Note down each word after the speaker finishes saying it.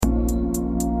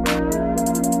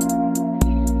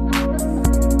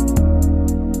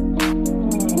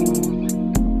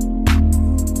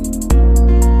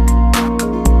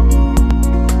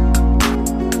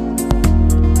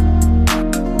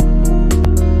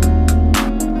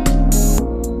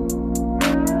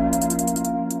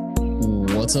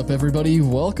What's up, everybody?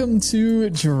 Welcome to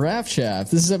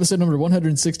Chaff. This is episode number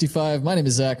 165. My name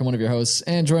is Zach. I'm one of your hosts,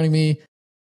 and joining me,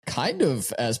 kind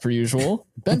of as per usual,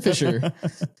 Ben Fisher.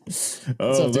 What's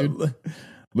up, dude?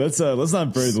 Let's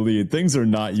not bury the lead. Things are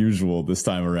not usual this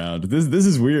time around. This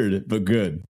is weird, but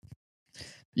good.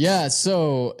 Yeah,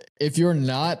 so if you're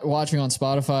not watching on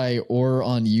Spotify or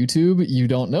on YouTube, you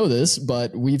don't know this,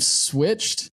 but we've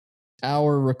switched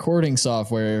our recording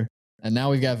software, and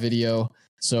now we've got video.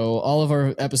 So all of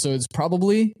our episodes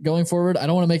probably going forward, I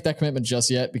don't want to make that commitment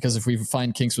just yet, because if we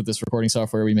find kinks with this recording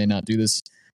software, we may not do this.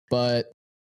 But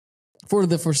for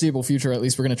the foreseeable future, at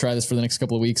least we're going to try this for the next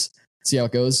couple of weeks, see how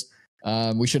it goes.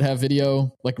 We should have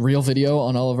video, like real video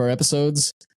on all of our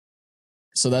episodes.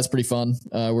 So that's pretty fun.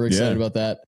 We're excited about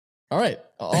that. All right,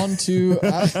 on to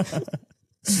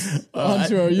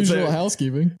our usual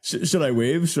housekeeping. Should I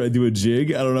wave? Should I do a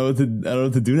jig? I don't know what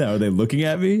to do now. Are they looking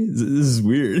at me? This is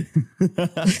weird.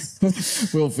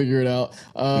 We'll figure it out.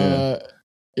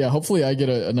 Yeah, hopefully I get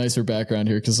a nicer background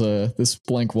here, because this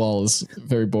blank wall is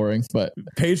very boring. But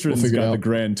patrons got the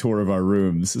grand tour of our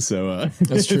rooms, so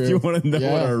that's true. If you want to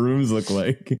know what our rooms look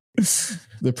like,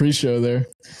 the pre-show there.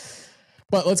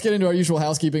 But let's get into our usual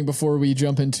housekeeping before we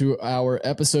jump into our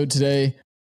episode today.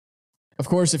 Of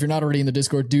course, if you're not already in the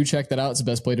Discord, do check that out. It's the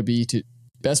best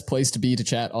place to be to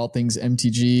chat all things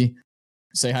MTG.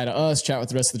 Say hi to us, chat with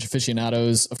the rest of the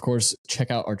aficionados. Of course,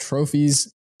 check out our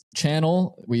trophies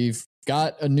channel. We've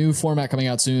got a new format coming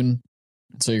out soon,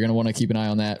 so you're going to want to keep an eye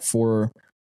on that for,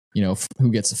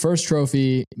 who gets the first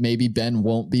trophy. Maybe Ben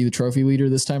won't be the trophy leader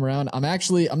this time around. I'm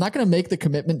not going to make the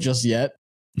commitment just yet,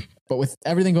 but with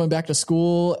everything going back to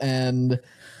school and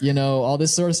all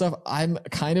this sort of stuff, I'm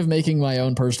kind of making my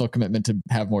own personal commitment to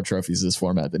have more trophies this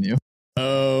format than you.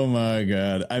 Oh my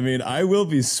God. I mean, I will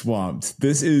be swamped.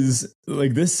 This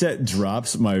set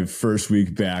drops my first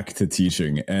week back to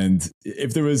teaching. And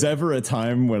if there was ever a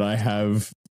time when I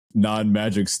have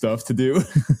non-magic stuff to do,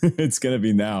 it's going to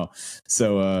be now.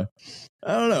 So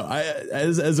I don't know.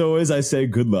 As always, I say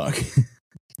good luck.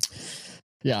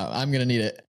 Yeah, I'm going to need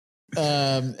it.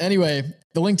 Anyway,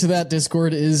 the link to that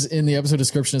Discord is in the episode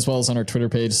description, as well as on our Twitter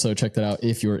page, so check that out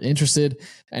if you're interested.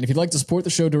 And if you'd like to support the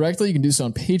show directly, you can do so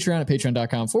on Patreon at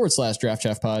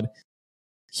patreon.com/draftchaffpod.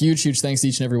 Huge thanks to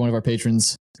each and every one of our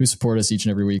patrons who support us each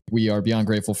and every week. We are beyond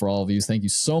grateful for all of you. Thank you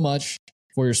so much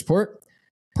for your support.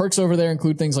 Perks over there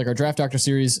include things like our Draft Doctor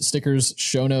series, stickers,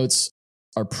 show notes,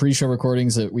 our pre-show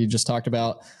recordings that we just talked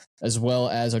about, as well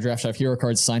as our Draft Chaff hero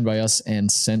cards signed by us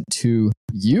and sent to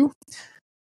you.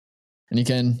 And you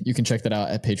can check that out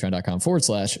at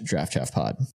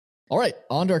patreon.com/draftchaffpod. All right,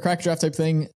 on to our crack draft type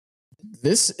thing.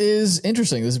 This is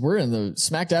interesting. We're in the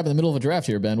smack dab in the middle of a draft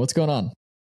here, Ben. What's going on?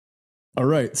 All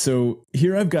right, so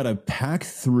here I've got a pack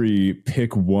 3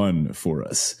 pick 1 for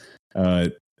us,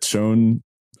 shown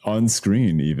on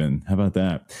screen even. How about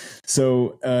that?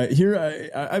 So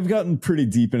here I've gotten pretty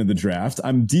deep into the draft.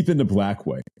 I'm deep into black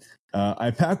white.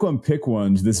 I pack 1 pick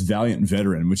 1 this Valiant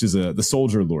Veteran, which is the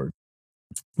Soldier Lord.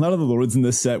 A lot of the lords in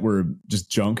this set were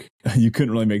just junk. You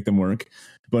couldn't really make them work.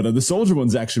 But the soldier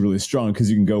one's actually really strong because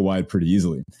you can go wide pretty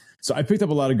easily. So I picked up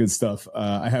a lot of good stuff.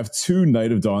 I have 2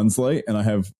 Knight of Dawn's Light, and I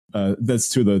have that's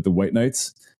 2 of the white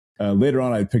knights. Later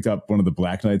on, I picked up one of the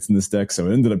black knights in this deck, so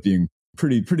it ended up being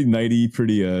pretty knighty,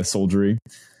 pretty soldiery.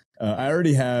 I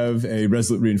already have a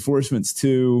Resolute Reinforcements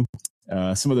 2,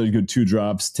 some other good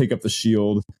 2-drops, Take Up the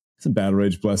Shield, some Battle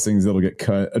Rage Blessings that'll get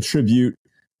cut, a Tribute.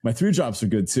 My 3-drops are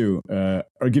good too.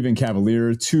 Are giving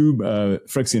Cavalier, 2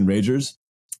 Phyrexian Ragers,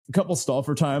 a couple stall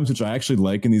for times, which I actually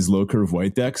like in these low curve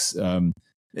white decks.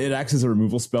 It acts as a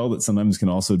removal spell that sometimes can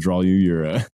also draw you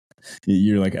your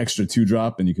like extra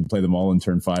 2-drop, and you can play them all in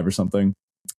turn 5 or something.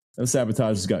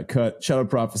 Sabotage has got cut, Shadow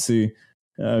Prophecy,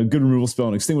 good removal spell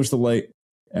and Extinguish the Light,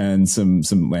 and some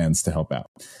lands to help out.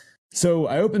 So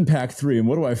I opened pack 3, and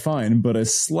what do I find but a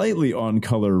slightly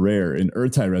on-color rare in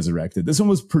Urtai Resurrected. This one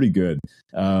was pretty good.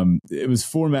 It was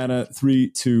 4 mana,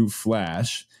 3/2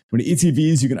 flash. When it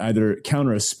ETBs, you can either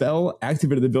counter a spell,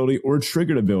 activate an ability, or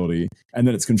trigger an ability, and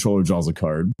then its controller draws a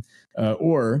card.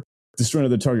 Or destroy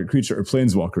another target creature or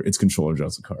planeswalker, its controller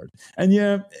draws a card. And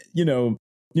yeah, you're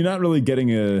not really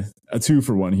getting a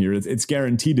 2-for-1 here. It's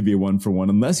guaranteed to be a 1-for-1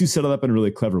 unless you set it up in a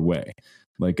really clever way.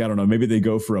 Like, I don't know, maybe they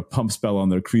go for a pump spell on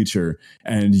their creature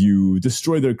and you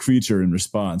destroy their creature in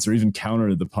response, or even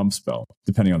counter the pump spell,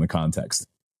 depending on the context.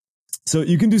 So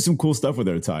you can do some cool stuff with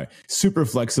Urtai. Super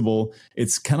flexible.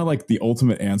 It's kind of like the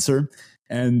ultimate answer.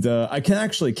 And I can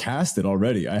actually cast it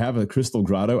already. I have a Crystal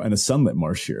Grotto and a Sunlit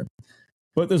Marsh here.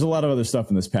 But there's a lot of other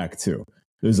stuff in this pack too.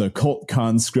 There's a Cult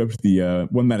Conscript, the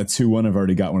 1 mana 2/1. I've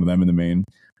already got one of them in the main.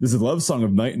 There's a Love Song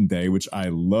of Night and Day, which I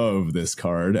love this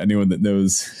card. Anyone that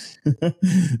knows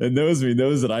that knows me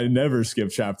knows that I never skip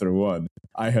chapter 1.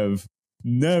 I have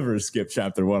never skipped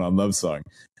chapter 1 on Love Song.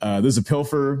 There's a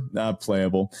Pilfer,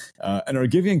 playable. An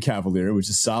Argivian Cavalier, which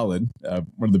is solid.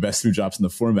 One of the best 3-drops in the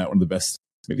format. One of the best,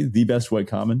 maybe the best white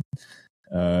common.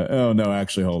 Oh, no,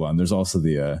 actually, hold on. There's also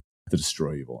the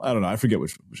Destroy Evil. I don't know. I forget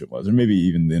which it was. Or maybe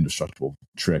even the Indestructible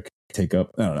Trick. Take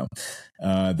up. I don't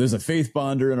know. There's a Faith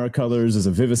Bonder in our colors. There's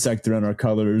a Vivisector in our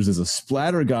colors. There's a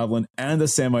Splatter Goblin and a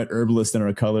Samite Herbalist in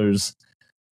our colors.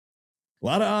 A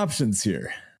lot of options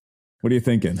here. What are you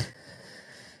thinking?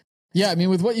 Yeah, I mean,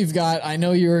 with what you've got, I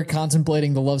know you're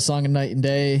contemplating the Love Song of Night and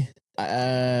Day.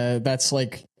 That's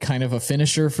like kind of a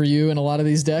finisher for you in a lot of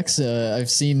these decks.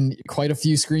 I've seen quite a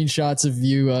few screenshots of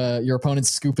you, your opponents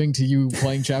scooping to you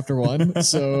playing chapter 1.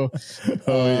 So,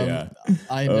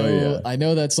 I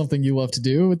know that's something you love to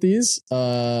do with these.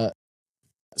 So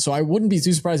I wouldn't be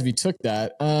too surprised if you took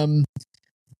that.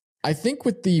 I think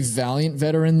with the Valiant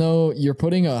Veteran though, you're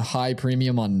putting a high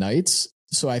premium on Knights.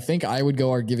 So I think I would go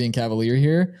Argivian Cavalier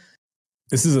here.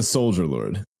 This is a Soldier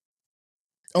Lord.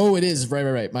 Oh, it is.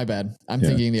 Right. My bad. I'm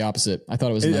thinking the opposite. I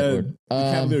thought it was a Night Lord. The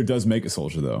Cavalier does make a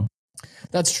Soldier, though.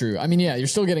 That's true. I mean, yeah, you're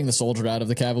still getting the Soldier out of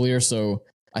the Cavalier, so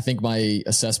I think my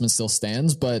assessment still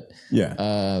stands. But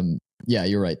yeah,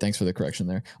 you're right. Thanks for the correction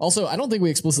there. Also, I don't think we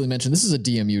explicitly mentioned this is a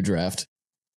DMU draft.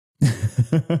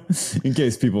 In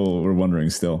case people were wondering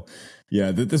still.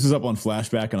 Yeah, this was up on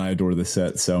Flashback, and I adore this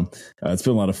set, so it's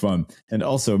been a lot of fun. And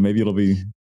also, maybe it'll be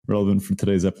relevant for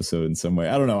today's episode in some way.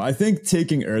 I don't know. I think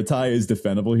taking Ertai is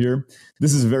defendable here.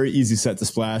 This is a very easy set to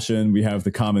splash in. We have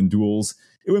the common duels.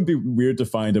 It wouldn't be weird to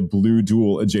find a blue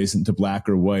duel adjacent to black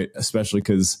or white, especially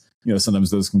because,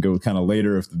 sometimes those can go kind of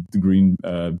later if the green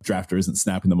drafter isn't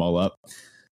snapping them all up.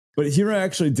 But here I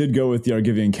actually did go with the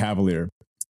Argivian Cavalier.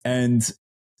 And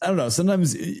I don't know,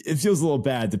 sometimes it feels a little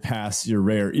bad to pass your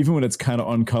rare, even when it's kind of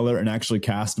on color and actually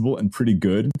castable and pretty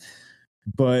good.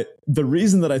 But the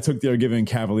reason that I took the Argivian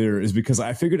Cavalier is because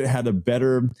I figured it had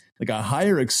a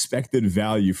higher expected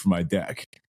value for my deck.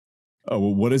 Oh,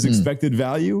 well, what is expected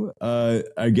value?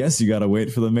 I guess you got to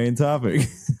wait for the main topic.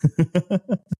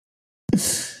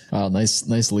 Wow,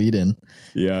 nice lead in.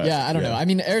 Yeah. I don't know. I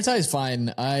mean, Ertai is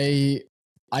fine. I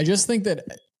just think that,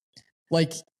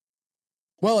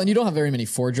 and you don't have very many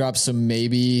 4-drops, so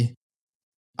maybe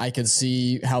I could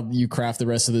see how you craft the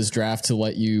rest of this draft to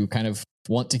let you kind of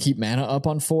want to keep mana up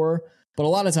on 4. But a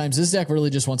lot of times this deck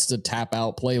really just wants to tap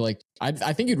out, play I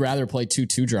think you'd rather play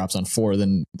 2/2-drops on 4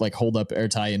 than hold up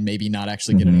Ertai and maybe not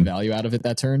actually get any value out of it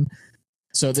that turn.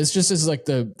 So this just is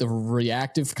the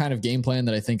reactive kind of game plan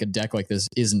that I think a deck like this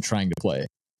isn't trying to play.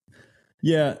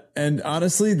 Yeah, and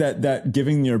honestly, that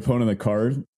giving your opponent a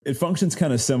card, it functions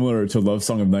kind of similar to Love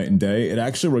Song of Night and Day. It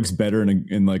actually works better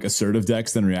in assertive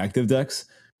decks than reactive decks,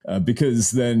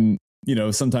 because then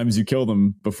sometimes you kill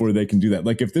them before they can do that.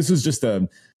 Like if this was just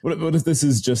what if this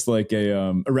is just like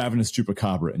a Ravenous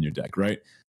Chupacabra in your deck, right?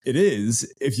 It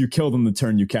is if you kill them the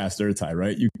turn you cast Ertai,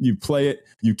 right? You play it,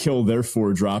 you kill their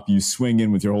 4-drop, you swing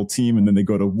in with your whole team, and then they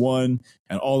go to 1,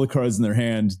 and all the cards in their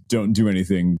hand don't do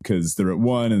anything because they're at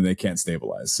 1 and they can't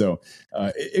stabilize. So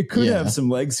it could have some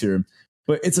legs here,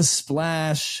 but it's a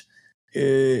splash.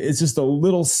 It's just a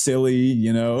little silly,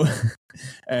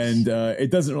 and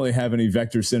it doesn't really have any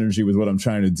vector synergy with what I'm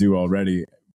trying to do already.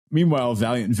 Meanwhile,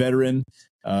 Valiant Veteran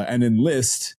and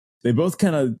Enlist, they both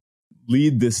kind of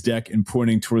lead this deck in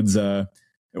pointing towards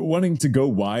wanting to go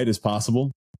wide as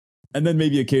possible, and then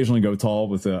maybe occasionally go tall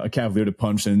with a Cavalier to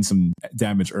punch in some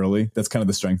damage early. That's kind of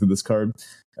the strength of this card.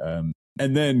 And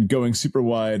then going super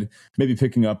wide, maybe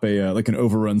picking up an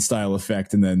overrun style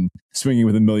effect, and then swinging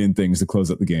with a million things to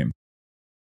close up the game.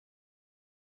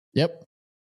 Yep.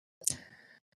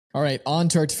 All right, on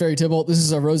to our Teferi Tibble. This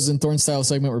is our Roses and Thorns style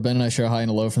segment where Ben and I share a high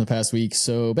and a low from the past week.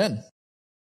 So, Ben,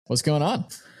 what's going on?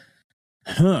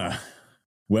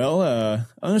 Well, I'm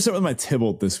going to start with my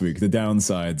Tybalt this week, the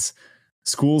downsides.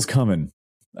 School's coming.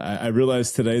 I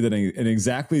realized today that in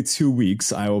exactly 2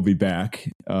 weeks, I will be back.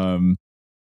 So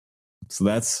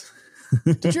that's...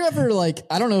 Did you ever,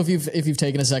 I don't know if you've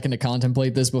taken a second to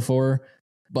contemplate this before,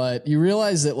 but you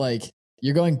realize that,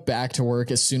 you're going back to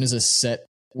work as soon as a set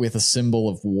with a symbol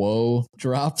of woe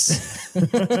drops.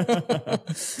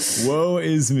 Woe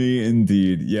is me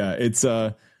indeed. Yeah, it's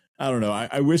I don't know.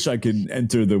 I wish I could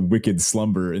enter the wicked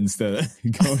slumber instead of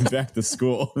going back to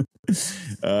school.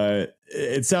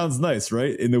 It sounds nice,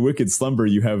 right? In the wicked slumber,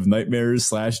 you have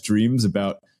nightmares / dreams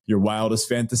about your wildest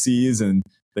fantasies, and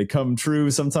they come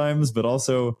true sometimes, but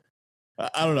also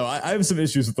I don't know. I have some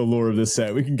issues with the lore of this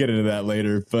set. We can get into that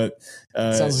later, but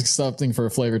sounds like something for a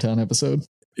Flavortown episode.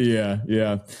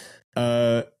 Yeah.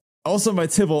 Also, my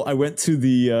Tibble, I went to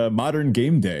the Modern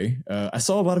Game Day. I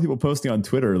saw a lot of people posting on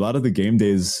Twitter. A lot of the game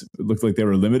days looked like they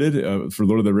were limited for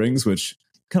Lord of the Rings, which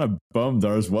kind of bummed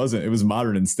ours wasn't. It was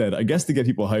Modern instead. I guess to get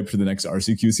people hyped for the next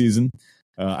RCQ season.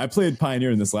 I played Pioneer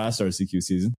in this last RCQ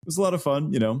season. It was a lot of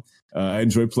fun, I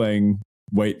enjoy playing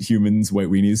white humans, white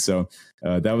weenies. So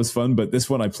that was fun. But this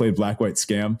one I played Black White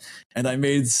Scam, and I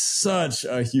made such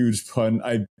a huge pun.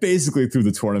 I basically threw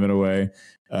the tournament away.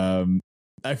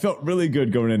 I felt really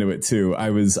good going into it too. I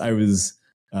was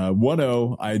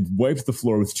 1-0. I wiped the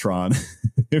floor with Tron.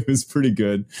 It was pretty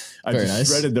good. I Very just nice.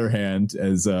 shredded their hand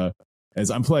as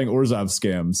I'm playing Orzhov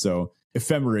Scam. So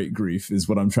ephemerate grief is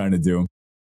what I'm trying to do.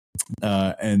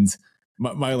 And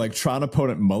my like Tron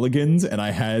opponent mulligans, and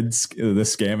I had the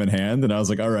scam in hand, and I was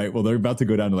like, all right, well, they're about to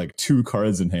go down to like 2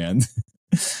 cards in hand.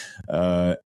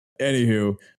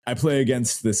 Anywho, I play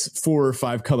against this 4 or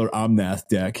 5 color Omnath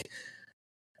deck,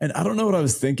 and I don't know what I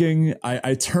was thinking.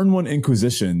 I turned one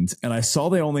Inquisitioned, and I saw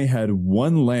they only had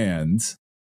 1 land,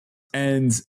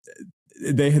 and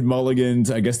they had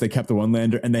mulliganed. I guess they kept the 1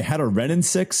 lander, and they had a Renin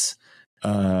 6,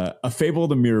 a Fable of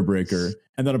the Mirror Breaker,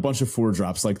 and then a bunch of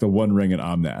 4-drops like the One Ring and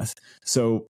Omnath.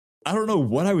 So I don't know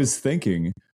what I was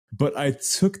thinking, but I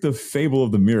took the Fable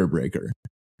of the Mirror Breaker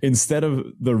instead of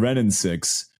the Renin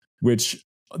 6, which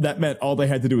that meant all they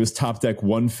had to do was top deck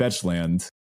 1 fetch land,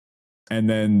 and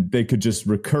then they could just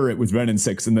recur it with Renin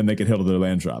 6, and then they could hit all their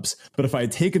land drops. But if I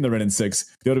had taken the Renin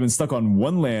 6, they would have been stuck on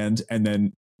 1 land and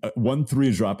then 1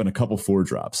 3-drop and a couple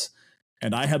 4-drops.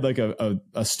 And I had like a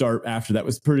start after that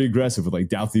was pretty aggressive with like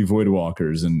Douthie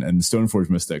Voidwalkers and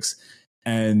Stoneforge Mystics.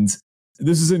 And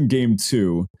this is in game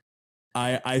 2.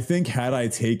 I think had I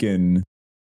taken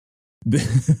the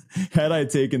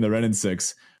Renin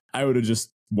 6, I would have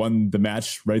just won the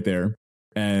match right there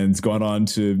and gone on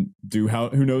to do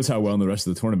who knows how well in the rest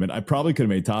of the tournament. I probably could have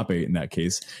made top 8 in that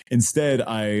case. Instead,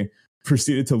 I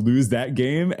proceeded to lose that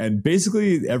game and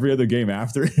basically every other game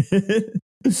after it.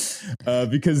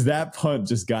 Because that punt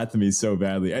just got to me so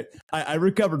badly. I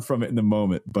recovered from it in the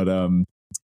moment, but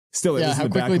still, it was how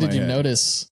quickly did you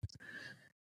notice?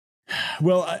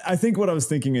 Well, I think what I was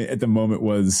thinking at the moment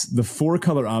was the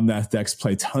 4-color Omnath decks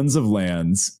play tons of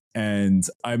lands, and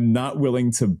I'm not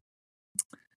willing to,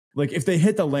 like, if they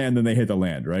hit the land, then they hit the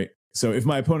land, right? So if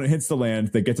my opponent hits the land,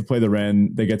 they get to play the Ren,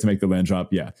 they get to make the land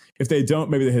drop. Yeah. If they don't,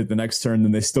 maybe they hit the next turn,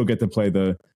 then they still get to play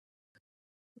the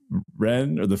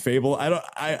Ren or the Fable.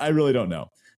 I really don't know.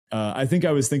 I think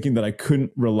I was thinking that I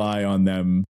couldn't rely on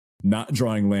them not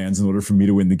drawing lands in order for me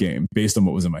to win the game based on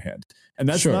what was in my hand. And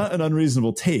that's not an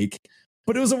unreasonable take,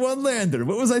 but it was a 1-lander.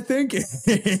 What was I thinking?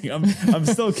 I'm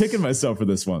still kicking myself for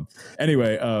this one.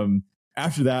 Anyway,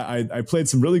 after that, I played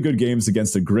some really good games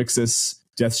against a Grixis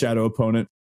Death Shadow opponent.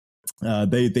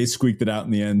 They squeaked it out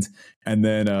in the end. And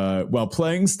then while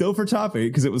playing still for top 8,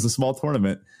 because it was a small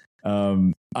tournament,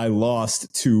 I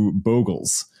lost to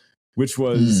Bogles, which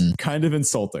was kind of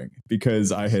insulting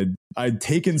because I'd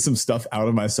taken some stuff out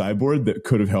of my sideboard that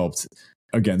could have helped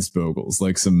against Bogles,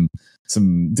 like some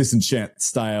disenchant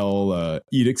style,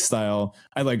 edict style.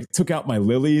 I like took out my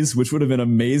lilies, which would have been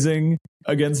amazing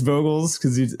against Bogles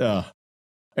because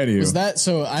anyway. Was that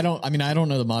so? I don't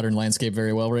know the Modern landscape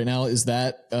very well right now. Is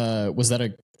that was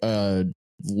that a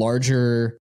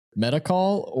larger meta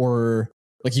call, or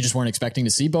like you just weren't expecting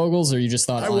to see Bogles, or you just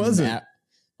thought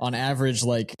on average,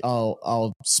 like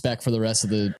I'll spec for the rest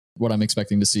of what I'm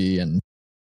expecting to see? And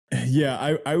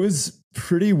yeah, I was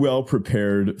pretty well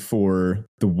prepared for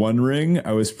the One Ring.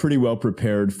 I was pretty well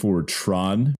prepared for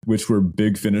Tron, which were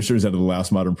big finishers out of the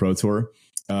last Modern Pro Tour.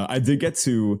 I did get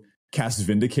to cast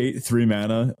Vindicate, 3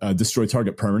 mana, destroy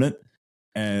target permanent,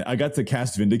 and I got to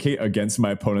cast Vindicate against my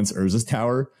opponent's Urza's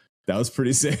Tower. That was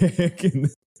pretty sick. And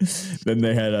then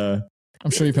they had I'm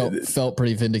sure you felt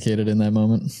pretty vindicated in that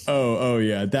moment. Oh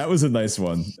yeah, that was a nice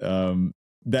one.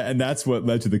 That's what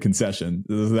led to the concession.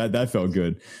 That felt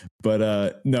good.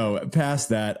 But no, past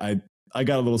that, I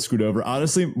got a little screwed over.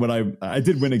 Honestly, when I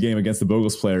did win a game against the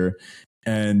Bogles player,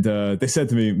 and they said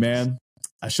to me, "Man,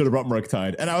 I should have brought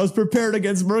Murktide," and I was prepared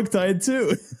against Murktide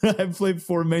too. I played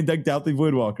 4 main deck Douthie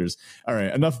Voidwalkers. All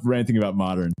right, enough ranting about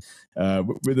Modern.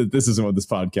 This isn't what this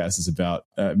podcast is about.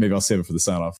 Maybe I'll save it for the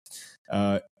sign off.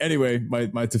 Anyway, my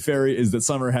Teferi is that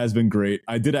summer has been great.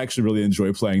 I did actually really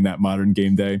enjoy playing that Modern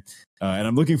game day, and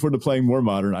I'm looking forward to playing more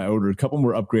Modern. I ordered a couple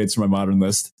more upgrades for my Modern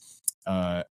list.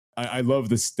 I love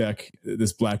this deck,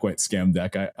 this Black-White Scam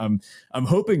deck. I'm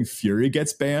hoping Fury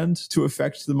gets banned to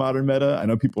affect the Modern meta. I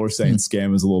know people are saying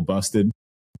Scam is a little busted,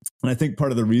 and I think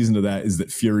part of the reason to that is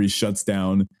that Fury shuts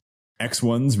down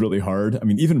X1s really hard. I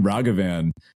mean, even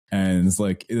Ragavan and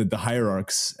like the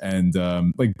Hierarchs and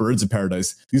like Birds of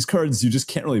Paradise, these cards, you just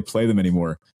can't really play them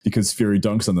anymore because Fury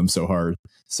dunks on them so hard.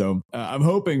 So I'm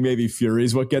hoping maybe Fury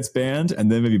is what gets banned,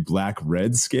 and then maybe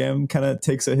Black-Red Scam kind of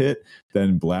takes a hit.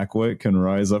 Then Black-White can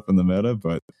rise up in the meta.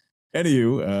 But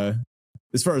anywho,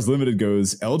 as far as limited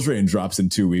goes, Eldraine drops in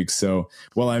 2 weeks. So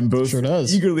while I'm both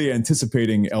eagerly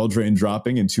anticipating Eldraine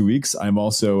dropping in 2 weeks, I'm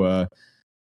also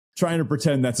trying to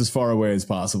pretend that's as far away as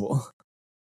possible.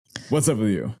 What's up with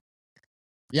you?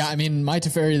 Yeah, I mean, my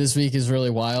Teferi this week is really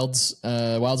Wilds.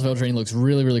 Wilds of Eldraine looks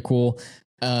really, really cool.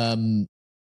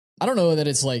 I don't know that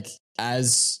it's like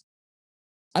as...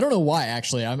 I don't know why,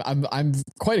 actually. I'm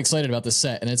quite excited about this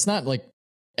set, and it's not like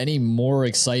any more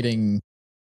exciting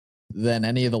than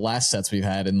any of the last sets we've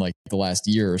had in like the last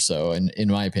year or so, in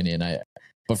my opinion.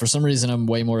 But for some reason, I'm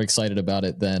way more excited about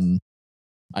it than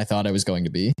I thought I was going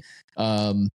to be.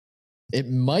 It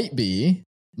might be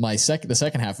the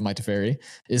second half of my Teferi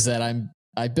is that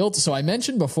I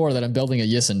mentioned before that I'm building a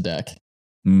Yissen deck.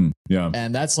 Yeah.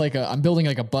 And that's like I'm building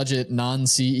like a budget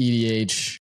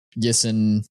non-CEDH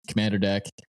Yissen commander deck.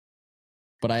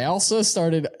 But I also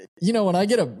started, when I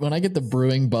get the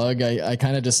brewing bug, I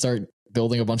kind of just start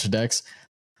building a bunch of decks.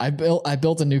 I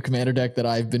built a new commander deck that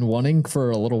I've been wanting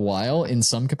for a little while in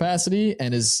some capacity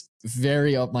and is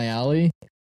very up my alley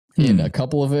in a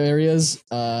couple of areas.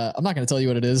 I'm not going to tell you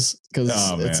what it is because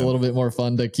it's a little bit more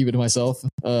fun to keep it to myself.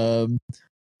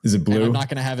 Is it blue? And I'm not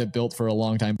going to have it built for a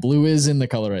long time. Blue is in the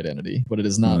color identity, but it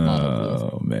is not mono blue.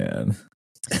 Oh man.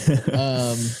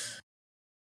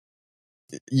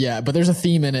 Yeah, but there's a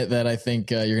theme in it that I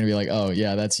think you're going to be like, oh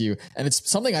yeah, that's you. And it's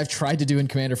something I've tried to do in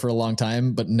Commander for a long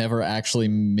time, but never actually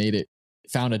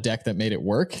found a deck that made it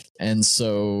work. And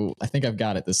so I think I've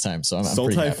got it this time. So I'm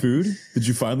Sultai Food? Did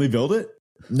you finally build it?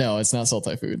 No, it's not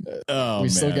Sultai Food. Oh, we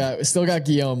still got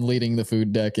Guillaume leading the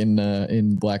food deck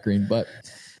in black green. But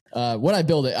when I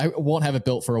build it, I won't have it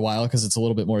built for a while because it's a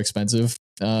little bit more expensive.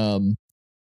 But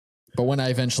when I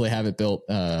eventually have it built,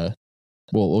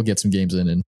 we'll get some games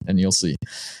in and you'll see.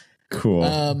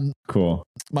 Cool. Cool.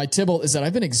 My Tybalt is that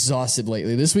I've been exhausted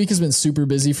lately. This week has been super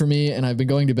busy for me, and I've been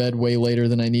going to bed way later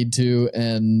than I need to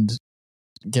and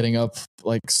getting up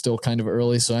like still kind of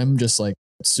early. So I'm just like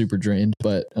super drained,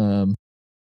 but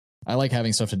I like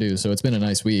having stuff to do. So it's been a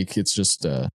nice week. It's just,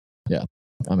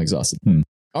 I'm exhausted.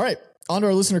 All right. On to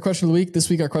our listener question of the week. This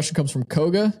week, our question comes from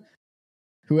Koga,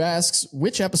 who asks,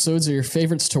 which episodes are your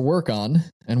favorites to work on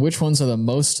and which ones are the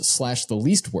most / the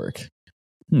least work?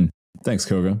 Thanks,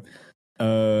 Koga.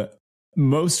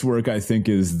 Most work, I think,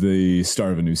 is the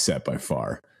start of a new set by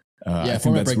far.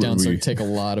 Format breakdowns take a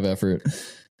lot of effort.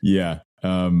 Yeah.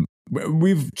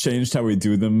 We've changed how we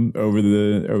do them over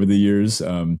the years.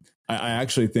 I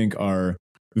actually think our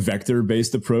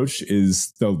vector-based approach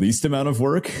is the least amount of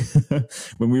work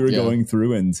when we were going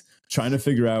through and trying to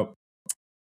figure out,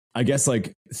 I guess,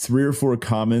 like 3 or 4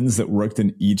 commons that worked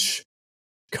in each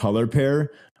color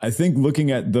pair. I think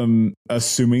looking at them,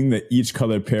 assuming that each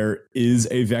color pair is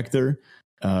a vector,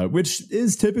 which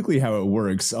is typically how it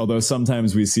works, although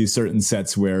sometimes we see certain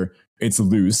sets where it's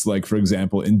loose, like, for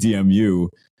example, in DMU,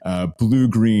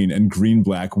 blue-green and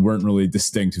green-black weren't really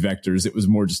distinct vectors. It was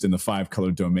more just in the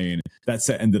 5-color domain. That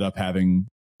set ended up having,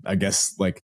 I guess,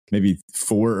 like maybe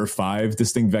 4 or 5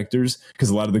 distinct vectors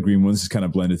because a lot of the green ones just kind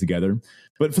of blended together.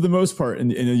 But for the most part,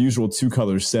 in a usual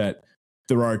 2-color set,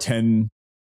 there are 10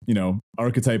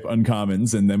 archetype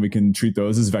uncommons, and then we can treat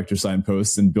those as vector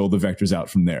signposts and build the vectors out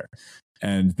from there.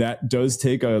 And that does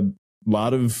take a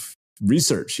lot of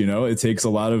research. It takes a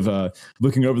lot of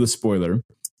looking over the spoiler,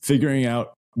 figuring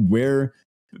out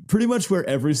pretty much where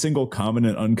every single common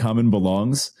and uncommon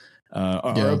belongs.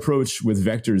 Our approach with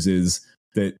vectors is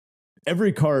that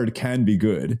every card can be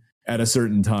good at a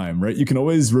certain time, right? You can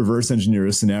always reverse engineer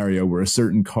a scenario where a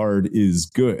certain card is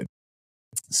good.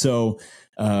 So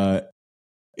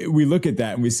we look at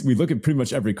that and we look at pretty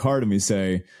much every card and we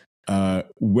say,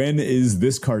 when is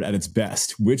this card at its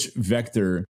best? In which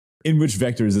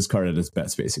vector is this card at its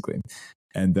best, basically?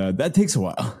 And that takes a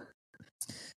while.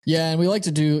 Yeah, and we like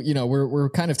to do, we're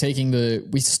kind of taking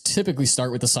we typically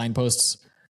start with the signposts,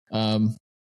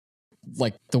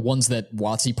 like the ones that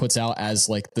WotC puts out as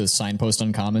like the signpost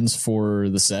uncommons for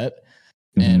the set.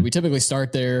 Mm-hmm. And we typically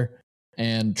start there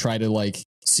and try to like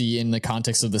see in the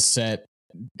context of the set,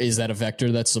 is that a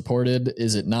vector that's supported?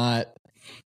 Is it not?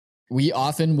 We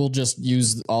often will just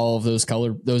use all of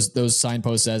those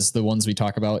signposts as the ones we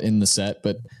talk about in the set,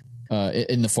 but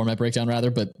in the format breakdown rather,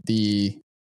 but the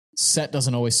set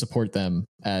doesn't always support them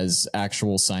as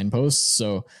actual signposts.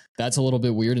 So that's a little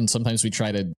bit weird. And sometimes we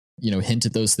try to, hint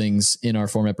at those things in our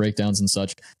format breakdowns and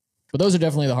such. But those are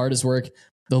definitely the hardest work.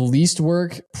 The least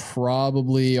work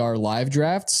probably are live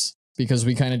drafts, because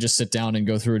we kind of just sit down and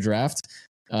go through a draft,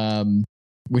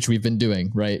 which we've been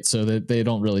doing, right? So that they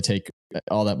don't really take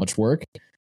all that much work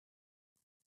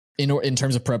in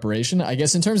terms of preparation. I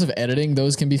guess in terms of editing,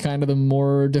 those can be kind of the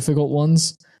more difficult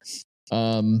ones.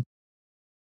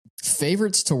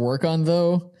 Favorites to work on,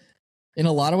 though, in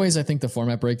a lot of ways, I think the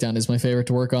format breakdown is my favorite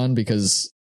to work on,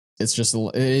 because it's just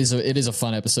it is a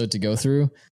fun episode to go through.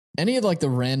 Any of like the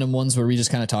random ones where we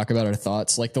just kind of talk about our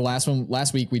thoughts, like the last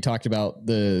week we talked about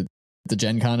the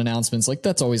Gen Con announcements. Like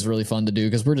that's always really fun to do,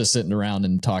 because we're just sitting around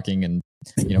and talking, and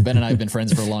Ben and I have been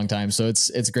friends for a long time, so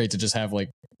it's great to just have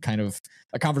like kind of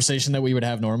a conversation that we would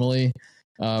have normally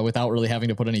without really having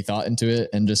to put any thought into it,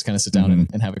 and just kind of sit down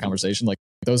and have a conversation. Like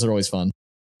those are always fun.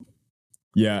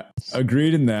 Yeah,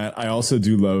 agreed in that. I also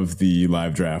do love the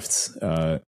live drafts,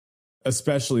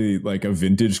 especially like a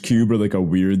vintage cube or like a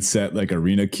weird set like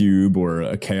Arena Cube or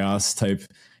a Chaos type.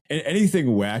 Anything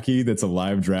wacky that's a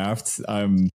live draft. I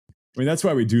mean, that's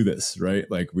why we do this, right?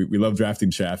 Like we love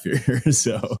drafting Chaff here.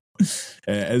 So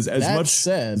as much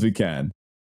as we can.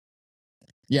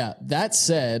 Yeah, that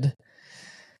said,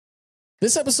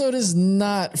 this episode is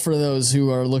not for those who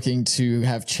are looking to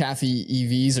have chaffy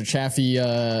EVs or chaffy,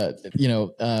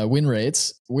 win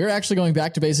rates. We're actually going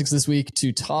back to basics this week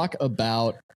to talk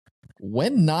about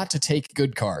when not to take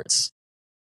good cards.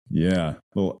 Yeah, a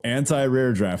little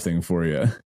anti-rare drafting for you.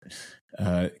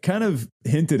 Kind of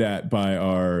hinted at by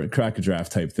our crack a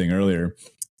draft type thing earlier.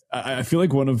 I feel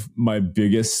like one of my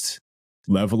biggest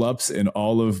level ups in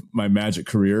all of my Magic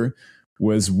career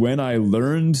was when I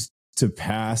learned to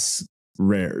pass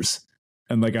rares.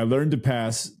 And like I learned to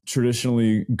pass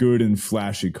traditionally good and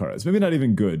flashy cards. Maybe not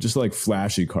even good, just like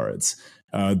flashy cards.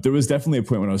 There was definitely a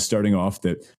point when I was starting off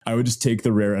that I would just take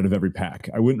the rare out of every pack.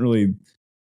 I wouldn't really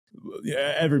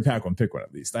every pack one pick one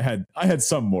at least. I had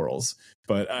some morals,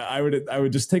 but I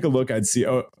would just take a look. I'd see,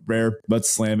 oh, rare, let's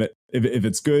slam it. If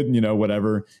it's good,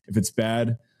 whatever. If it's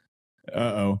bad,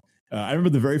 I remember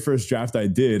the very first draft I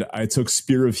did, I took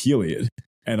Spear of Heliod.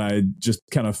 And I just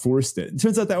kind of forced it. It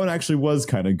turns out that one actually was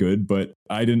kind of good, but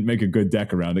I didn't make a good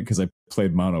deck around it because I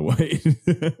played mono white.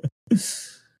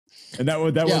 And that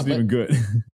wasn't even good.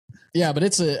 Yeah, but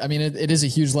it is a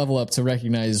huge level up to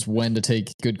recognize when to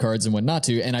take good cards and when not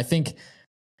to. And I think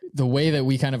the way that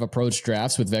we kind of approach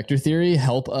drafts with Vector Theory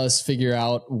help us figure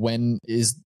out when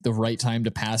is the right time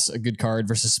to pass a good card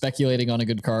versus speculating on a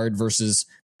good card versus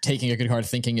taking a good card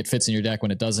thinking it fits in your deck when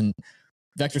it doesn't.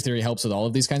 Vector Theory helps with all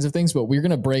of these kinds of things, but we're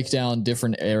going to break down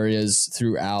different areas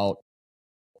throughout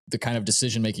the kind of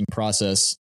decision-making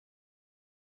process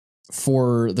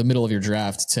for the middle of your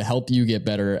draft to help you get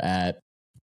better at,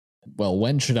 well,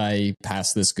 when should I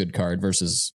pass this good card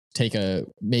versus take a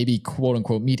maybe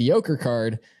quote-unquote mediocre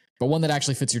card, but one that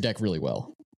actually fits your deck really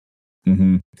well.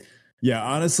 Mm-hmm. Yeah,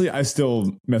 honestly, I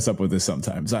still mess up with this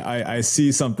sometimes. I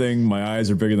see something, my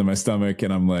eyes are bigger than my stomach,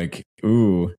 and I'm like,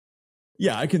 ooh,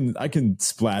 yeah, I can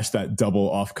splash that double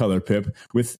off-color pip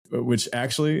with which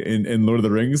actually in Lord of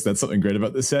the Rings, that's something great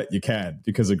about this set. You can,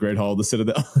 because of Great Hall of the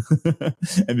Citadel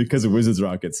and because of Wizards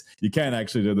Rockets, you can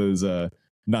actually do those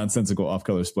nonsensical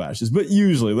off-color splashes. But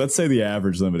usually, let's say the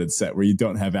average limited set where you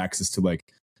don't have access to like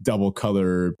double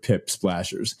color pip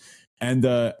splashers. And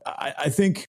I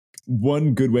think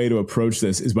one good way to approach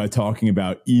this is by talking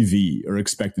about EV, or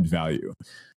expected value.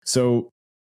 So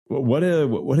what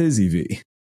is EV?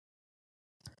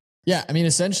 Yeah, I mean,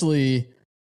 essentially,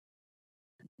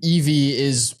 EV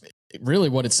is really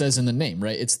what it says in the name,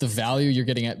 right? It's the value you're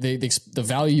getting at, the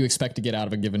value you expect to get out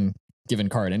of a given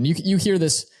card. And you hear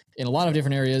this in a lot of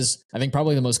different areas. I think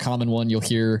probably the most common one you'll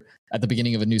hear at the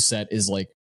beginning of a new set is like,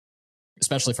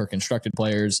 especially for constructed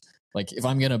players, like if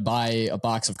I'm going to buy a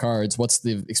box of cards, what's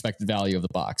the expected value of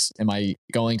the box? Am I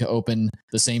going to open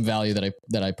the same value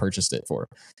that I purchased it for?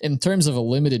 In terms of a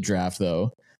limited draft,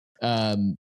 though,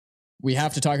 we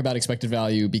have to talk about expected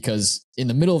value because in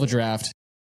the middle of a draft,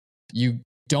 you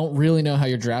don't really know how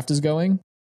your draft is going,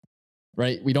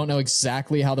 right? We don't know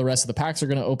exactly how the rest of the packs are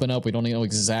going to open up. We don't know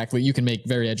exactly. You can make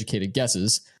very educated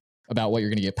guesses about what you're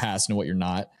going to get past and what you're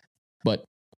not, but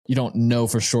you don't know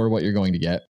for sure what you're going to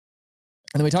get.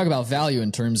 And then we talk about value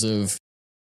in terms of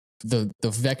the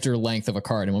vector length of a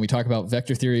card. And when we talk about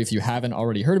Vector Theory, if you haven't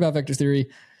already heard about Vector Theory,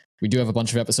 we do have a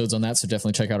bunch of episodes on that, so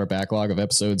definitely check out our backlog of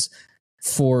episodes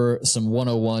for some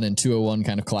 101 and 201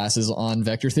 kind of classes on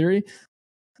Vector Theory.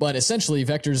 But essentially,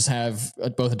 vectors have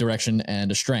both a direction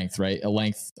and a strength, right? A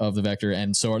length of the vector.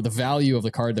 And so the value of the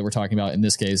card that we're talking about in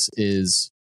this case is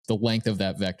the length of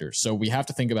that vector. So we have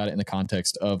to think about it in the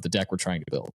context of the deck we're trying to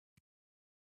build.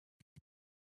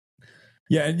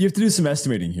 Yeah, and you have to do some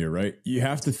estimating here, right? You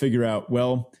have to figure out,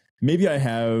 well, maybe I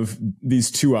have these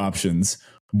two options.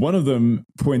 One of them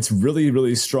points really,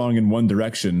 really strong in one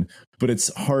direction, but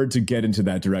it's hard to get into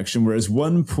that direction. Whereas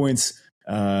one points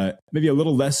maybe a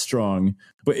little less strong,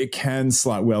 but it can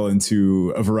slot well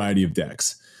into a variety of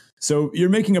decks. So you're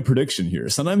making a prediction here.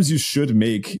 Sometimes you should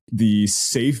make the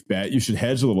safe bet. You should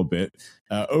hedge a little bit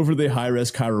over the high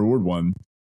risk, high reward one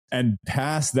and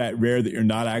pass that rare that you're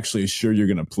not actually sure you're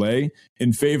going to play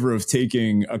in favor of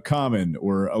taking a common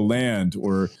or a land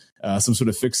or some sort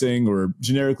of fixing or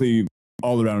generically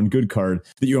all around good card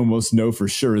that you almost know for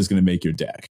sure is going to make your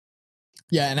deck.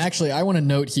 Yeah. And actually, I want to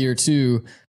note here too,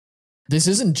 this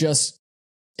isn't just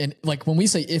like when we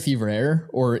say iffy rare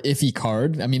or iffy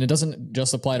card, I mean, it doesn't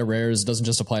just apply to rares. It doesn't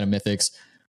just apply to mythics.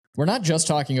 We're not just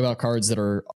talking about cards that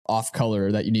are off color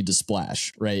that you need to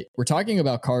splash, right? We're talking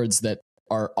about cards that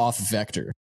are off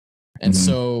vector. And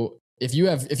so if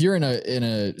you're in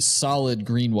a solid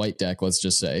green white deck, let's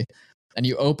just say, and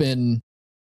you open,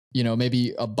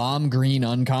 maybe a bomb green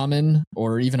uncommon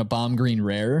or even a bomb green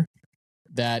rare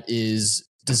that is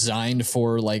designed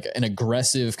for like an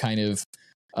aggressive kind of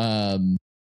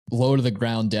low to the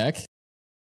ground deck,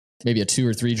 maybe a 2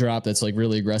 or 3 drop that's like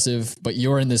really aggressive, but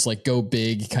you're in this like go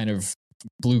big kind of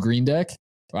blue green deck.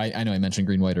 I know I mentioned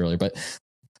green white earlier, but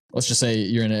let's just say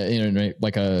you're in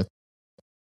like a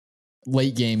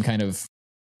late game kind of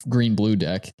green blue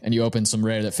deck, and you open some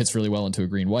rare that fits really well into a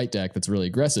green white deck that's really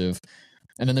aggressive.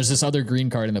 And then there's this other green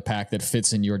card in the pack that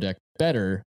fits in your deck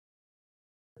better.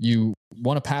 You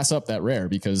want to pass up that rare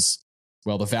because,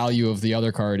 well, the value of the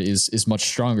other card is much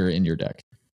stronger in your deck.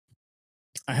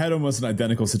 I had almost an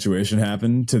identical situation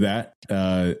happen to that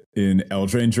in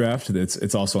Eldraine Draft.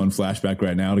 It's also on Flashback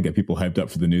right now to get people hyped up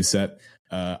for the new set.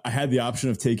 I had the option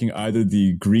of taking either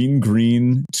the green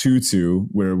 2/2,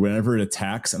 where whenever it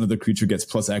attacks, another creature gets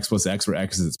 +X, where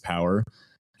X is its power.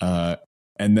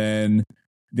 And then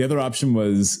the other option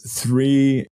was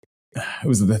 3. It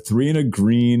was the 3 and a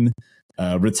green,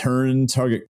 return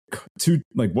target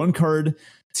one card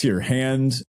to your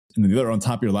hand, and then the other on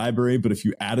top of your library. But if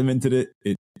you adamented it,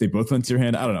 they both went to your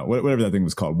hand. I don't know, whatever that thing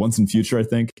was called. Once in Future, I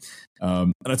think.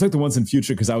 And I took the Once in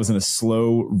Future because I was in a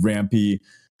slow, rampy,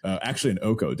 actually an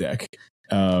Oko deck.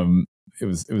 It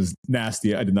was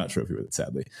nasty. I did not trophy with it,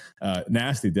 sadly.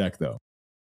 Nasty deck though.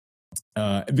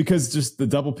 Because just the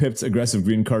double pipped aggressive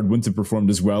green card wouldn't have performed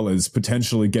as well as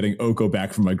potentially getting Oko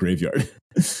back from my graveyard.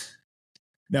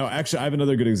 Now, actually, I have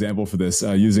another good example for this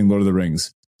using Lord of the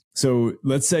Rings. So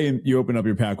let's say you open up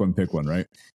your pack one, pick one, right?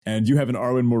 And you have an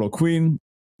Arwen Mortal Queen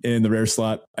in the rare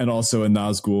slot and also a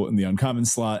Nazgul in the uncommon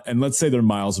slot. And let's say they're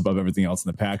miles above everything else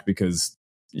in the pack because,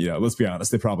 let's be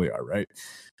honest, they probably are, right?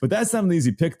 But that's not an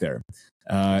easy pick there.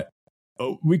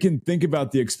 We can think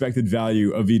about the expected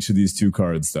value of each of these two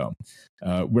cards, though,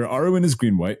 where Arwen is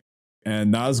green-white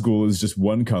and Nazgul is just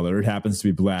one color. It happens to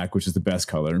be black, which is the best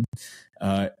color.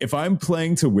 If I'm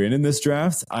playing to win in this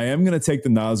draft, I am going to take the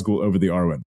Nazgul over the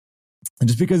Arwen. And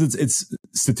just because it's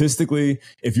statistically,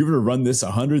 if you were to run this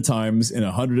 100 times in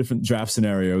 100 different draft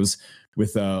scenarios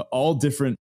with all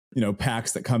different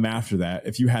packs that come after that,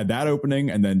 if you had that opening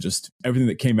and then just everything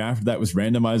that came after that was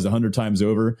randomized 100 times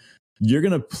over, you're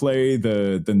going to play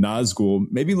the Nazgul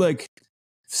maybe like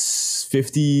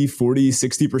 50, 40,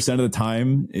 60% of the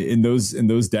time in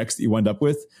those decks that you wind up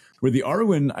with. Where the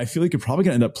Arwen, I feel like you're probably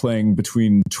going to end up playing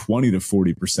between 20 to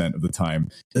 40% of the time.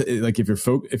 Like if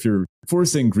you're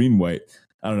forcing green white,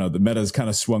 I don't know, the meta's kind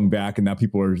of swung back and now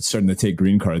people are starting to take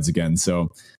green cards again.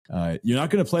 So you're not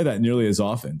going to play that nearly as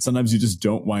often. Sometimes you just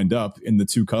don't wind up in the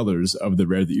two colors of the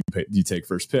rare that you take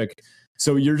first pick.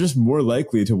 So you're just more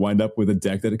likely to wind up with a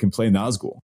deck that it can play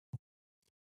Nazgul.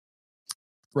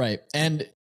 Right. And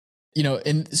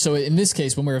in this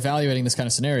case, when we're evaluating this kind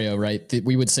of scenario, right,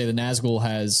 we would say the Nazgul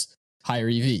has higher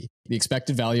EV. The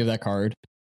expected value of that card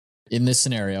in this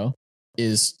scenario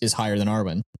is higher than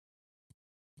Arwen.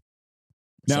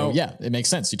 Now, so, yeah, it makes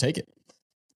sense. You take it.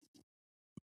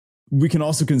 We can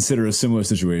also consider a similar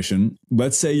situation.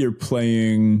 Let's say you're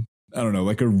playing, I don't know,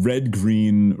 like a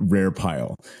red-green rare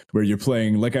pile where you're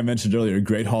playing, like I mentioned earlier,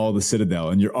 Great Hall of the Citadel,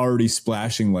 and you're already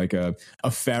splashing like a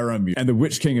Faramir and the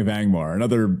Witch King of Angmar and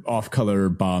other off-color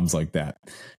bombs like that.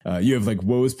 You have like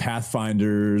Woe's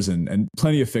Pathfinders and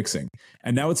plenty of fixing.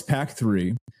 And now it's pack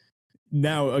 3.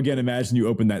 Now, again, imagine you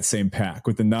open that same pack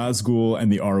with the Nazgul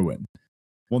and the Arwen.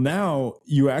 Well, now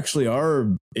you actually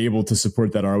are able to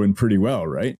support that Arwen pretty well,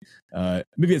 right?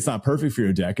 Maybe it's not perfect for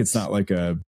your deck. It's not like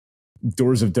a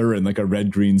Doors of Durin, like a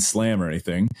red-green slam or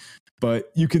anything,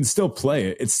 but you can still play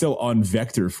it. It's still on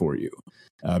vector for you.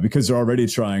 because they're already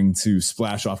trying to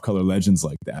splash off color legends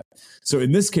like that. So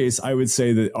in this case, I would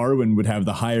say that Arwen would have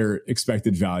the higher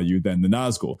expected value than the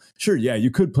Nazgul. Sure, yeah,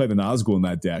 you could play the Nazgul in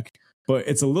that deck, but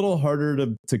it's a little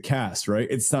harder to cast, right?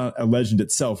 It's not a legend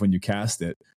itself when you cast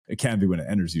it. It can be when it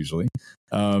enters usually.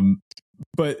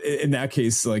 But in that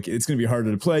case, like it's going to be harder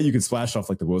to play. You could splash off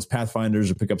like the Woes Pathfinders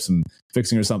or pick up some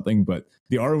fixing or something, but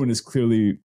the Arwen is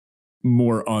clearly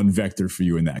more on vector for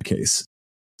you in that case.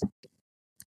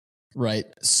 Right.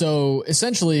 So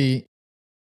essentially,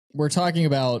 we're talking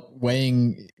about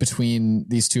weighing between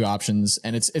these two options,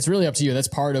 and it's really up to you. That's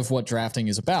part of what drafting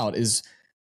is about, is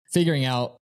figuring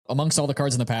out amongst all the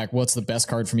cards in the pack, what's the best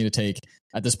card for me to take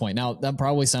at this point. Now, that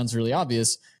probably sounds really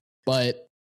obvious, but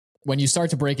when you start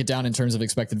to break it down in terms of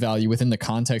expected value within the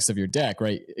context of your deck,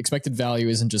 right? Expected value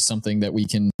isn't just something that we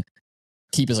can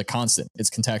keep as a constant.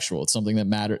 It's contextual. It's something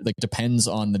that depends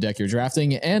on the deck you're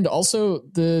drafting and also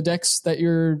the decks that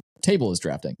your table is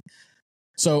drafting.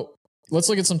 So let's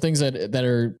look at some things that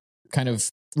are kind of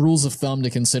rules of thumb to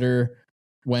consider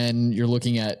when you're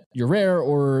looking at your rare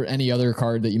or any other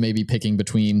card that you may be picking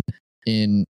between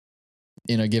in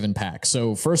a given pack.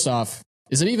 So first off,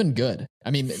 is it even good?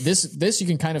 I mean, this you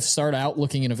can kind of start out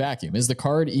looking in a vacuum. Is the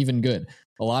card even good?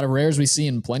 A lot of rares we see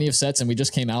in plenty of sets, and we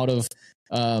just came out of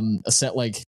a set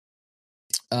like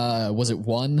was it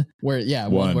one where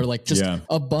one where like just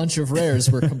a bunch of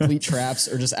rares were complete traps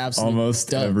or just absolute almost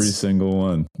duds. Every single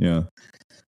one. Yeah.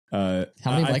 How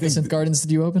many Mycosynth Gardens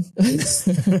did you open? At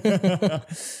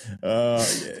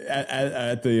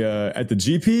the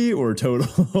GP or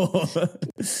total?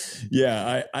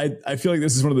 Yeah, I feel like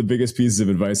this is one of the biggest pieces of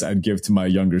advice I'd give to my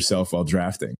younger self while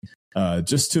drafting.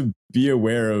 Just to be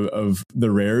aware of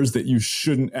the rares that you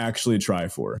shouldn't actually try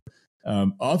for.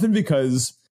 Often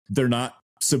because they're not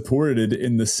supported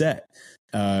in the set.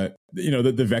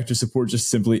 The vector support just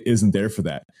simply isn't there for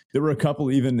that. There were a couple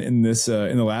even in this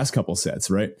in the last couple sets,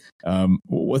 right?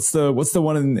 What's the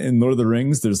one in Lord of the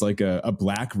Rings? There's like a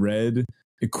black red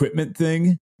equipment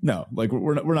thing. No, like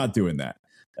we're not doing that.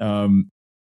 And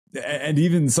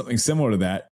even something similar to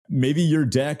that. Maybe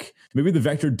the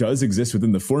vector does exist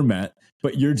within the format,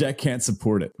 but your deck can't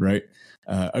support it, right?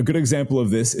 A good example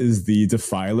of this is the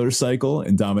Defiler cycle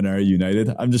in Dominaria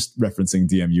United. I'm just referencing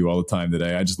DMU all the time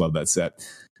today. I just love that set.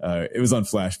 It was on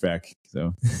flashback,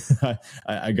 so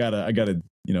I gotta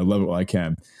love it while I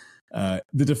can.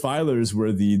 The Defilers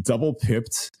were the double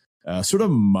pipped, sort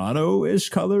of mono-ish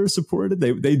color supported.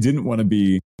 They didn't want to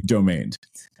be domained.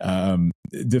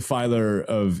 Defiler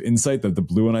of Insight, the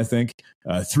blue one, I think.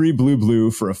 3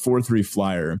 blue for a 4/3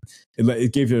 flyer.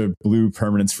 It gave you a blue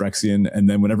permanence Phyrexian, and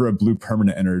then whenever a blue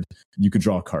permanent entered, you could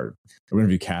draw a card. Or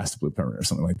whenever you cast a blue permanent or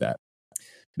something like that.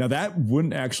 Now that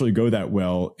wouldn't actually go that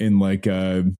well in like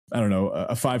a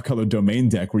 5-color domain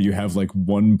deck where you have like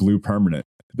one blue permanent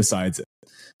besides it.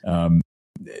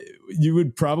 You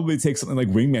would probably take something like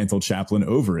Wingmantle Chaplain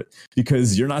over it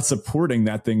because you're not supporting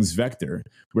that thing's vector.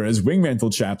 Whereas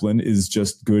Wingmantle Chaplain is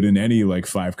just good in any like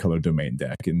 5-color domain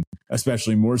deck, and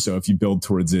especially more so if you build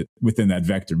towards it within that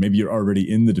vector. Maybe you're already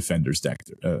in the Defender's deck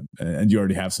and you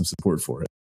already have some support for it.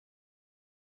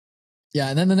 Yeah,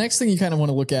 and then the next thing you kind of want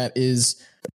to look at is,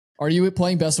 are you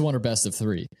playing best of one or best of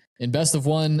three? In best of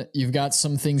one, you've got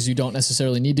some things you don't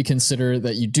necessarily need to consider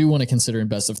that you do want to consider in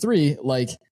best of three, like,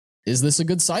 is this a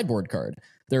good sideboard card?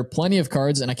 There are plenty of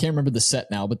cards, and I can't remember the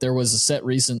set now, but there was a set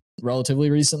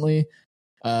relatively recently,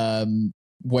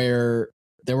 where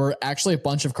there were actually a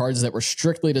bunch of cards that were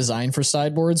strictly designed for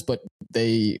sideboards, but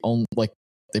they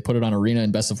put it on Arena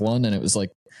in best of one, and it was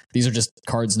like, these are just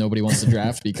cards nobody wants to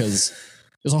draft because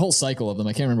there's a whole cycle of them.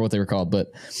 I can't remember what they were called,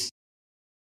 but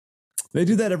they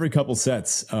do that every couple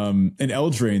sets. In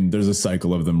Eldraine, there's a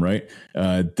cycle of them, right?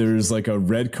 There's like a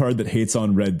red card that hates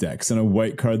on red decks and a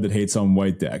white card that hates on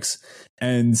white decks.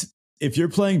 And if you're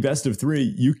playing best of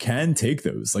three, you can take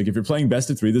those. Like if you're playing best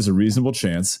of three, there's a reasonable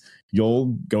chance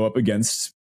you'll go up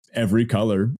against every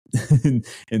color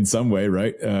in some way,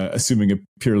 right? Assuming a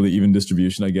purely even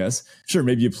distribution, I guess. Sure,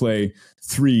 maybe you play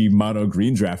 3 mono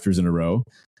green drafters in a row,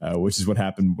 which is what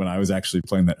happened when I was actually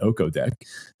playing that Oko deck.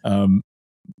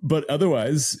 But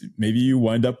otherwise, maybe you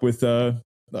wind up with a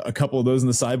couple of those in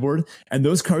the sideboard, and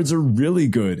those cards are really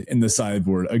good in the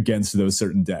sideboard against those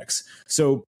certain decks.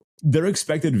 So their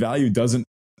expected value doesn't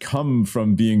come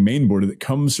from being mainboarded, it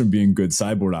comes from being good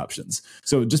sideboard options.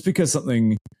 So just because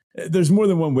there's more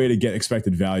than one way to get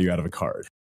expected value out of a card.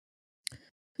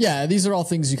 Yeah, these are all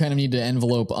things you kind of need to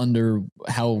envelope under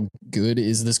how good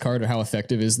is this card or how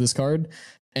effective is this card.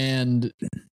 And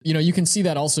you can see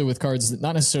that also with cards that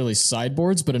not necessarily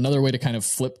sideboards, but another way to kind of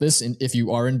flip this if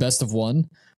you are in best of one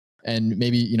And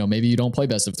maybe, maybe you don't play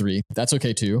best of 3. That's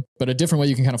okay too. But a different way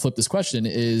you can kind of flip this question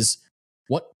is,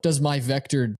 what does my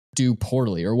vector do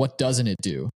poorly, or what doesn't it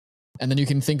do? And then you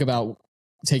can think about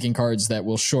taking cards that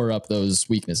will shore up those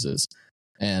weaknesses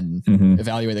and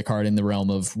evaluate the card in the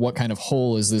realm of what kind of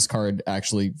hole is this card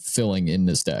actually filling in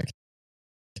this deck.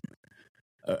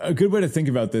 A good way to think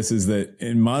about this is that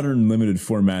in modern limited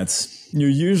formats, you're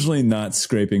usually not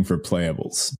scraping for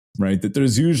playables, right? That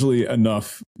there's usually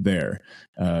enough there.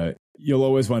 You'll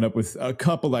always wind up with a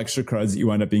couple extra cards that you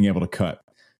wind up being able to cut.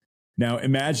 Now,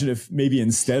 imagine if maybe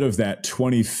instead of that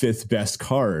 25th best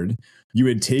card, you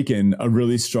had taken a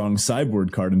really strong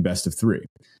sideboard card in best of 3.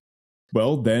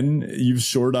 Well, then you've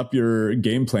shored up your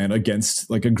game plan against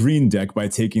like a green deck by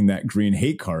taking that green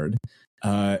hate card.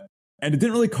 And it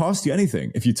didn't really cost you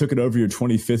anything if you took it over your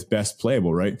 25th best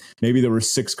playable, right? Maybe there were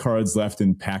 6 cards left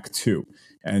in pack 2.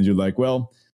 And you're like,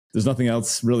 well, there's nothing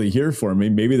else really here for me.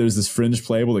 Maybe there's this fringe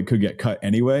playable that could get cut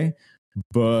anyway.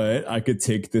 But I could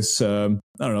take this,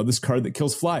 this card that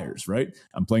kills flyers, right?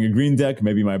 I'm playing a green deck.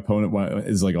 Maybe my opponent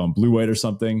is like on blue-white or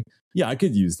something. Yeah, I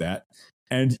could use that.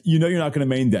 And you're not going to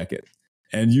main deck it.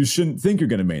 And you shouldn't think you're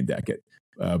going to main deck it.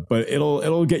 But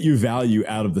it'll get you value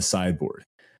out of the sideboard.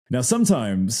 Now,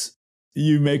 sometimes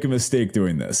you make a mistake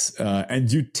doing this, and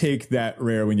you take that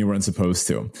rare when you weren't supposed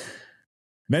to.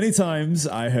 Many times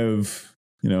I have,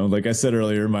 like I said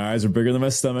earlier, my eyes are bigger than my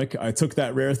stomach. I took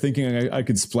that rare thinking I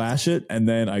could splash it, and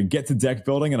then I get to deck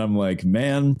building, and I'm like,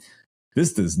 man,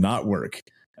 this does not work.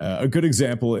 A good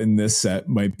example in this set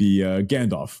might be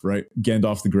Gandalf, right?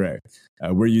 Gandalf the Grey,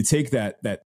 where you take that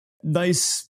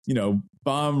nice,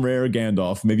 bomb rare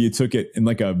Gandalf. Maybe you took it in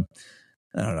like a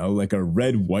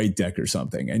red-white deck or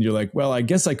something. And you're like, well, I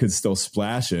guess I could still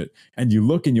splash it. And you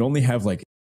look and you only have like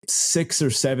 6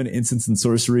 or 7 instants and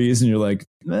sorceries. And you're like,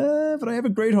 but I have a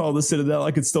Great Hall of the Citadel.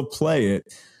 I could still play it.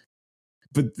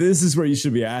 But this is where you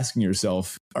should be asking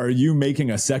yourself, are you making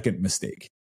a second mistake?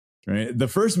 Right? The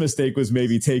first mistake was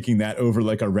maybe taking that over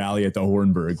like a rally at the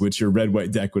Hornburg, which your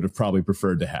red-white deck would have probably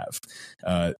preferred to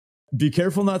have. Be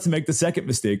careful not to make the second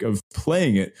mistake of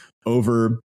playing it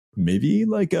over maybe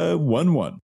like a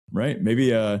 1/1, right? Maybe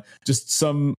just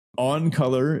some on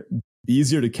color,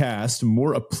 easier to cast,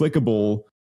 more applicable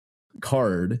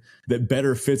card that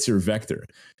better fits your vector.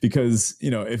 Because,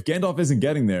 if Gandalf isn't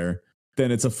getting there, then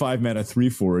it's a 5 mana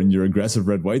 3/4 in your aggressive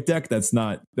red-white deck. That's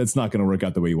not going to work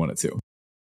out the way you want it to.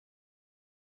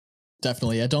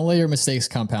 Definitely. Yeah, don't let your mistakes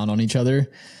compound on each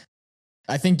other.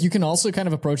 I think you can also kind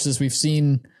of approach this. We've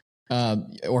seen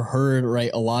or heard,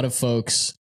 right, a lot of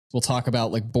folks will talk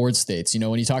about like board states.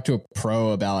 When you talk to a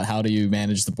pro about how do you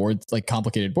manage the board, like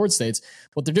complicated board states,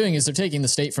 what they're doing is they're taking the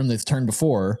state from the turn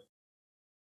before,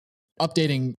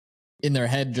 updating in their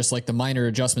head just like the minor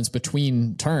adjustments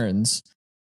between turns,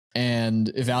 and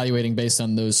evaluating based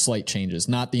on those slight changes,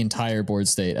 not the entire board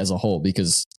state as a whole,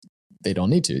 because they don't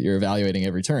need to. You're evaluating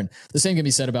every turn. The same can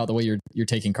be said about the way you're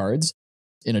taking cards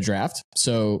in a draft.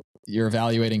 So you're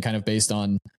evaluating kind of based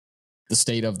on the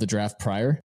state of the draft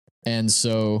prior. And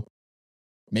so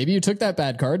maybe you took that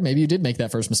bad card. Maybe you did make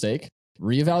that first mistake.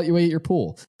 Reevaluate your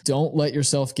pool. Don't let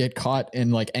yourself get caught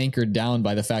and like anchored down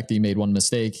by the fact that you made one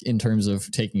mistake in terms of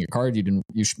taking a card you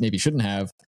maybe shouldn't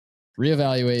have.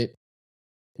 Reevaluate,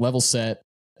 level set,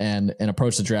 and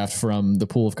approach the draft from the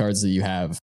pool of cards that you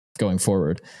have going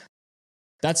forward.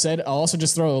 That said, I'll also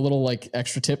just throw a little like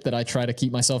extra tip that I try to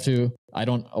keep myself to. I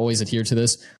don't always adhere to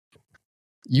this.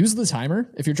 Use the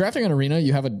timer. If you're drafting an arena,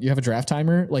 you have a draft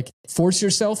timer. Like, force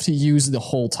yourself to use the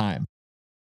whole time.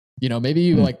 Maybe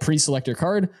you like pre-select your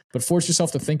card, but force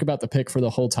yourself to think about the pick for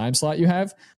the whole time slot you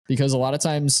have, because a lot of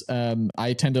times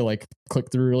I tend to like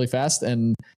click through really fast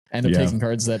and end up taking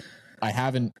cards that I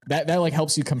haven't. That like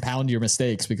helps you compound your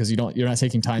mistakes, because you're not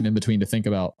taking time in between to think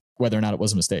about whether or not it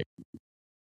was a mistake.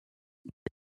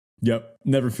 Yep.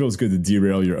 Never feels good to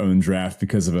derail your own draft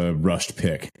because of a rushed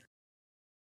pick.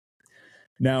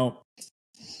 Now,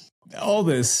 all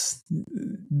this,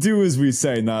 do as we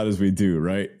say, not as we do,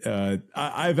 right?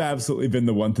 I've absolutely been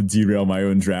the one to derail my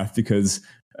own draft because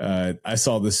I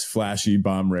saw this flashy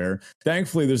bomb rare.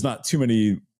 Thankfully, there's not too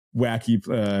many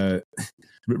wacky,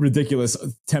 ridiculous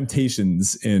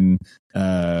temptations in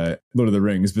Lord of the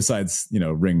Rings besides,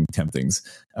 ring temptings.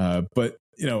 But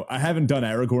I haven't done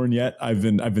Aragorn yet. I've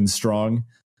been strong.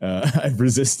 I've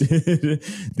resisted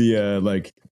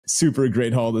the super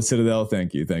Great Hall of the Citadel.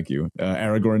 Thank you.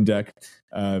 Aragorn deck.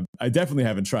 I definitely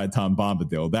haven't tried Tom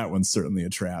Bombadil. That one's certainly a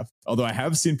trap. Although I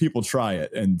have seen people try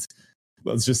it, and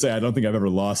let's just say I don't think I've ever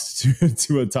lost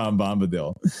to a Tom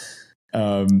Bombadil.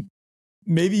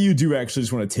 Maybe you do actually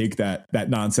just want to take that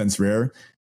nonsense rare.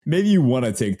 Maybe you want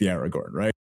to take the Aragorn,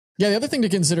 right? Yeah. The other thing to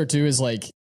consider too is like,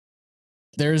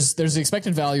 there's the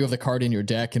expected value of the card in your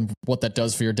deck and what that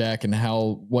does for your deck and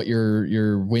what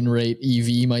your win rate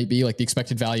EV might be, like the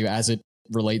expected value as it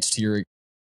relates to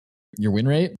your win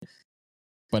rate.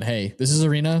 But hey, this is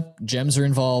Arena. Gems are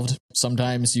involved.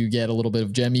 Sometimes you get a little bit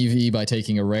of gem EV by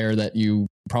taking a rare that you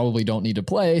probably don't need to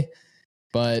play,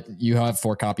 but you have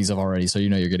 4 copies of already, so you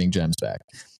know you're getting gems back.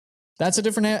 That's a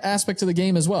different aspect of the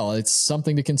game as well. It's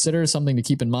something to consider, something to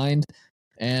keep in mind.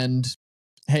 And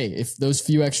hey, if those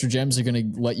few extra gems are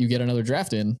going to let you get another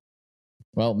draft in,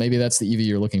 well, maybe that's the EV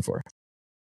you're looking for.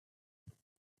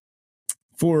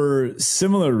 For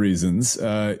similar reasons,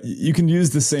 you can use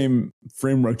the same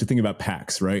framework to think about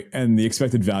packs, right? And the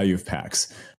expected value of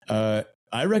packs. I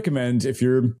recommend if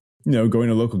you're going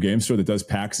to a local game store that does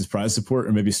packs as prize support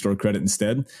or maybe store credit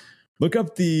instead, look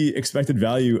up the expected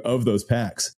value of those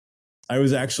packs. I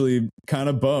was actually kind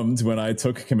of bummed when I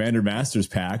took Commander Masters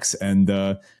packs and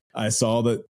I saw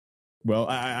that, well,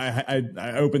 I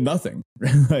opened nothing.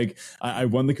 Like I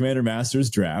won the Commander Masters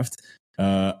draft.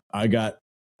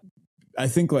 I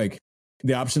think like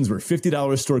the options were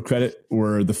 $50 store credit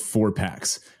or the 4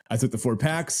 packs. I took the 4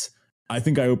 packs. I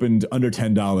think I opened under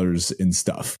 $10 in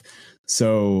stuff.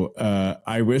 So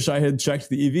I wish I had checked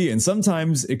the EV. And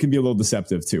sometimes it can be a little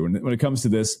deceptive too. And when it comes to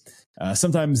this,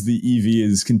 sometimes the EV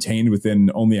is contained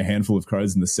within only a handful of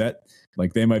cards in the set.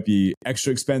 Like they might be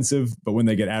extra expensive, but when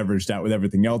they get averaged out with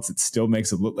everything else, it still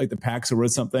makes it look like the packs are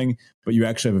worth something, but you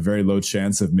actually have a very low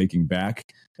chance of making back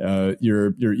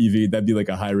your EV. That'd be like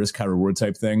a high risk, high reward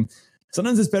type thing.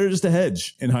 Sometimes it's better just to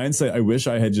hedge. In hindsight, I wish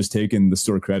I had just taken the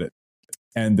store credit.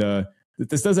 And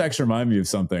this does actually remind me of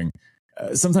something.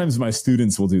 Sometimes my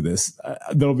students will do this.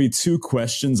 There'll be 2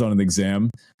 questions on an exam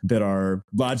that are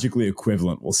logically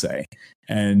equivalent, we'll say.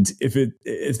 And if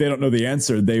they don't know the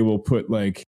answer, they will put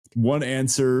like one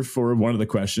answer for one of the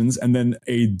questions and then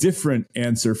a different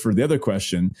answer for the other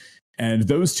question. And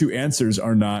those 2 answers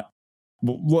are not,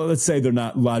 well, let's say they're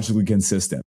not logically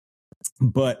consistent,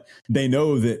 but they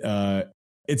know that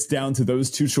it's down to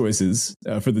those 2 choices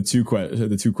for the two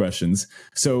questions.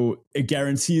 So it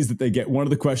guarantees that they get one of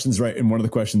the questions right and one of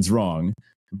the questions wrong,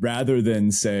 rather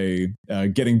than say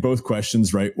getting both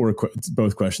questions right or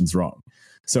both questions wrong.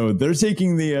 So they're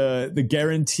taking the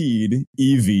guaranteed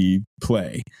EV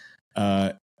play.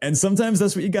 And sometimes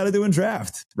that's what you got to do in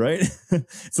draft, right?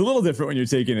 It's a little different when you're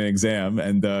taking an exam.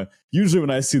 And usually when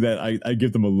I see that, I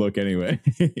give them a look anyway.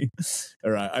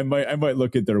 Or I might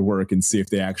look at their work and see if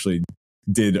they actually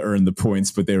did earn the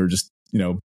points, but they were just,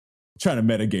 trying to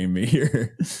metagame me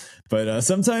here. But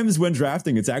sometimes when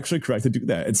drafting, it's actually correct to do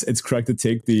that. It's correct to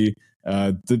take the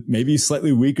maybe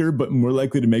slightly weaker, but more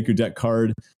likely to make your deck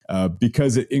card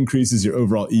because it increases your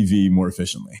overall EV more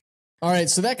efficiently. All right,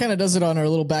 so that kind of does it on our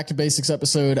little back to basics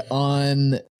episode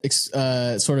on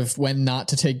sort of when not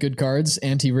to take good cards.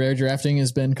 Anti-rare drafting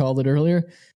has been called it earlier.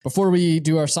 Before we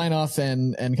do our sign off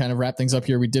and kind of wrap things up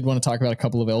here, we did want to talk about a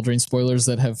couple of Eldraine spoilers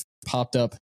that have popped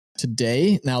up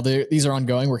today. Now these are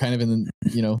ongoing. We're kind of in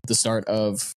the start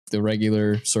of the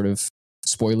regular sort of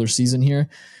spoiler season here.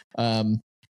 But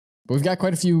we've got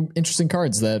quite a few interesting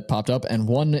cards that popped up, and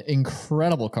one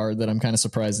incredible card that I'm kind of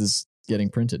surprised is getting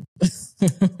printed.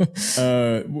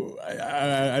 I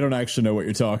don't actually know what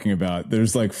you're talking about.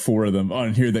 There's like 4 of them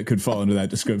on here that could fall into that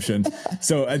description.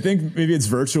 So I think maybe it's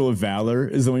Virtual of Valor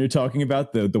is the one you're talking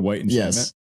about, the white enchantment.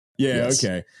 Yes. Yeah, yes.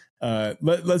 Okay.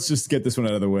 Let's just get this one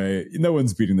out of the way. No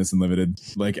one's beating this in limited,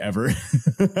 like ever.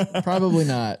 Probably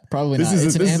not.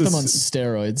 It's an anthem on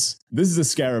steroids. This is a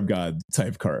Scarab God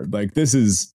type card. Like this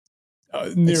is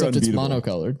near Except unbeatable. it's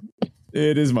monocolored.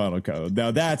 It is monocolored.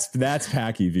 Now that's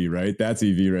pack EV, right? That's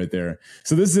EV right there.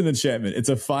 So this is an enchantment. It's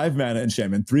a 5 mana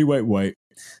enchantment, 3 white.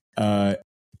 And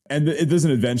it does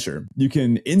an adventure. You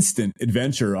can instant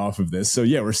adventure off of this. So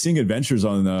yeah, we're seeing adventures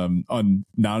on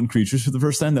non-creatures for the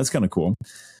first time. That's kind of cool.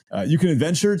 You can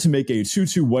adventure to make a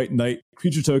 2/2 white knight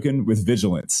creature token with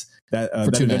vigilance. That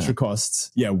adventure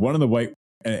costs 1 of the white.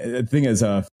 I think as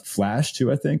a flash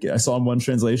too. I think I saw in one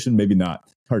translation, maybe not.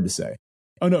 Hard to say.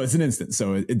 Oh no, it's an instant,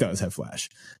 so it does have flash.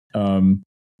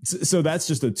 So that's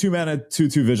just a 2 mana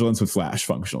 2/2 vigilance with flash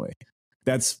functionally.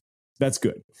 That's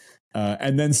good.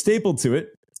 And then stapled to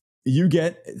it, you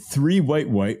get 3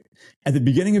 white. At the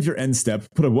beginning of your end step,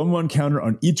 put a 1/1 counter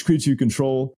on each creature you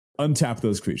control. Untap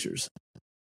those creatures.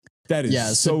 That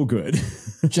is so good.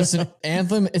 Just an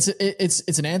anthem. It's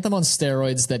an anthem on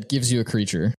steroids that gives you a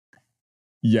creature.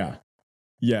 Yeah.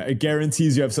 It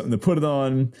guarantees you have something to put it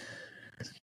on.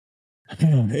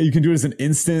 You can do it as an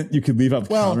instant. You could leave out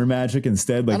counter magic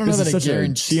instead. Like, this is such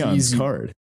a Cheon's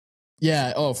card.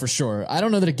 Yeah, for sure. I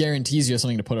don't know that it guarantees you have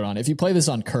something to put it on. If you play this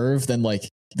on curve, then like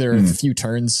there are a few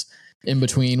turns in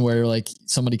between where like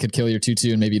somebody could kill your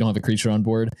 2/2 and maybe you don't have a creature on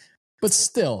board. But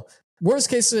still, worst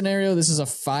case scenario, this is a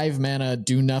 5 mana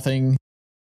do nothing,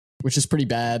 which is pretty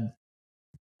bad.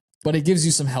 But it gives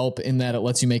you some help in that it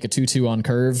lets you make a 2/2 on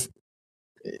curve.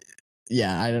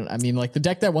 Yeah, I mean, like the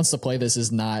deck that wants to play this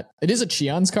is not. It is a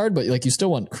Cheon's card, but like you still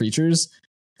want creatures.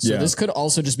 So this could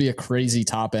also just be a crazy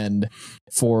top end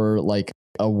for like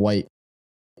a white,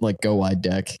 like go wide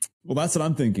deck. Well, that's what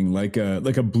I'm thinking. Like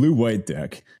a blue white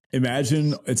deck.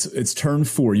 Imagine it's turn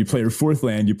 4. You play your 4th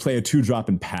land. You play a 2-drop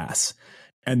and pass,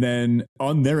 and then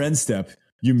on their end step,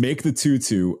 you make the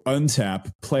 2/2,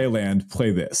 untap, play land,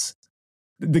 play this.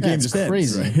 The game just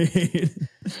ends, right?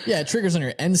 Yeah, it triggers on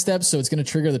your end step, so it's going to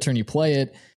trigger the turn you play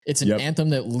it. It's an anthem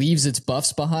that leaves its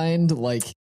buffs behind, like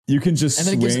you can just and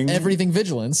then it gives everything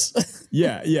vigilance.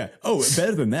 Yeah. Oh,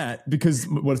 better than that, because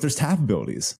what if there's tap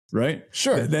abilities, right?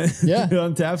 Sure. Then it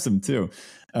untaps them too.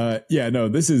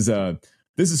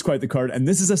 This is quite the card, and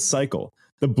this is a cycle.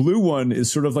 The blue one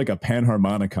is sort of like a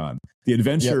Panharmonicon. The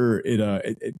adventure,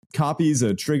 it copies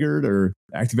a triggered or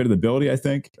activated ability, I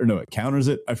think. Or no, it counters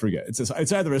it. I forget.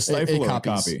 It's either a stifle or a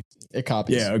copy. It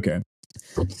copies. Yeah, okay.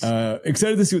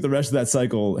 Excited to see what the rest of that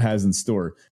cycle has in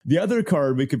store. The other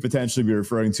card we could potentially be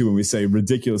referring to when we say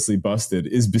ridiculously busted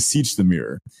is Beseech the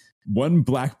Mirror. 1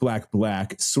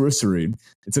 black sorcery.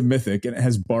 It's a mythic, and it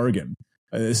has bargain.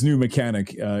 This new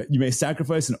mechanic, you may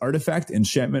sacrifice an artifact,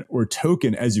 enchantment, or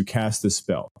token as you cast this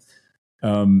spell.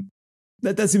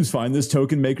 That seems fine. There's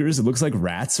token makers. It looks like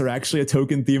rats are actually a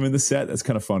token theme in the set. That's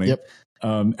kind of funny. Yep.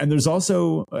 And there's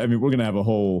also, I mean, we're going to have a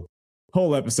whole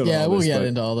episode. Yeah, on all we'll this, get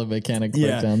into all the mechanic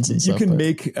breakdowns and stuff. You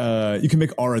can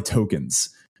make aura tokens.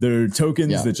 They're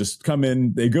tokens that just come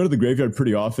in. They go to the graveyard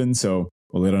pretty often. So,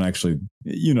 well, they don't actually,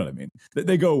 you know what I mean?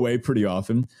 They go away pretty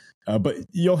often. But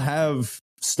you'll have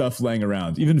stuff laying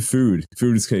around, even food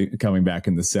is coming back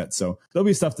in the set, so there'll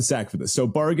be stuff to sack for this. So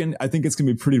bargain, I think it's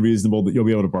gonna be pretty reasonable that you'll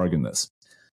be able to bargain this.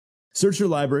 Search your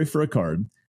library for a card,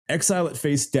 exile it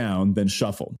face down, then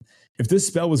shuffle. If this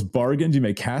spell was bargained, you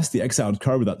may cast the exiled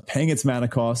card without paying its mana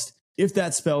cost if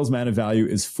that spell's mana value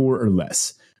is 4 or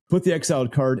less. Put the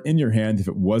exiled card in your hand if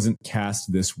it wasn't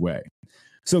cast this way.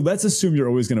 So let's assume you're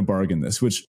always going to bargain this,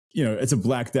 which, you know, it's a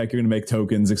black deck, you're going to make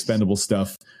tokens, expendable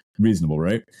stuff, reasonable,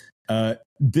 right?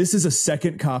 This is a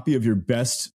second copy of your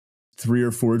best 3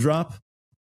 or 4 drop,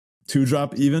 2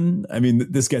 drop even. I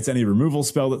mean, this gets any removal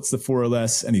spell that's the 4 or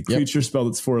less, any creature spell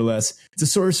that's 4 or less. It's a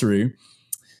sorcery.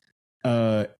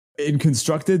 In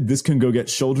constructed, this can go get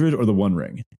Shouldred or the One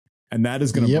Ring, and that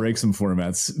is going to break some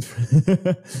formats.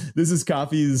 This is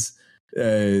copies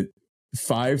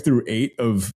 5 through 8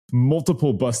 of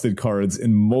multiple busted cards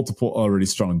in multiple already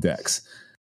strong decks.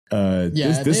 The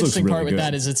this interesting really part with good.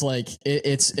 that is it's like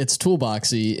it's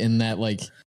toolboxy in that like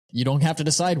you don't have to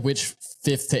decide which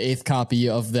 5th to 8th copy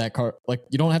of that card. Like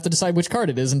you don't have to decide which card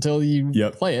it is until you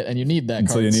play it, and you need that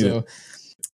until card. You need so it.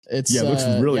 It's it looks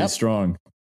really strong.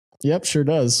 Yep, sure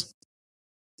does.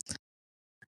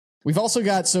 We've also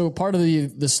got part of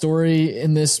the story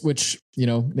in this, which, you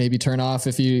know, maybe turn off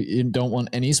if you don't want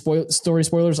any story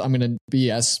spoilers. I'm going to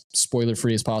be as spoiler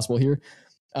free as possible here.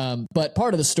 But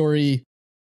part of the story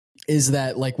is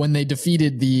that like when they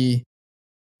defeated the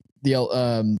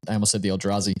I almost said the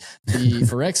Eldrazi, the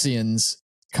Phyrexians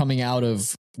coming out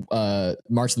of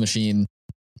March of the Machine,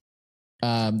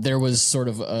 there was sort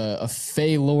of a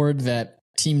Fey Lord that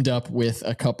teamed up with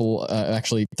a couple,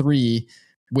 actually 3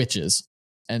 witches.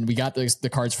 And we got the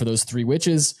cards for those 3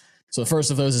 witches. So the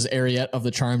first of those is Ariette of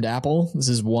the Charmed Apple. This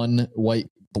is 1 white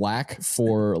black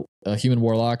for a human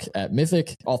warlock at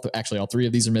Mythic. All 3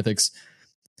 of these are Mythics.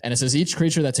 And it says each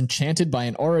creature that's enchanted by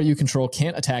an aura you control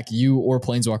can't attack you or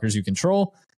planeswalkers you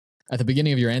control. At the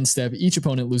beginning of your end step, each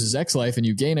opponent loses X life and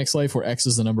you gain X life, where X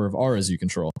is the number of auras you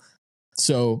control.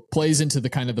 So plays into the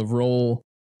kind of the role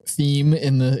theme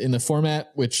in the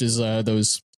format, which is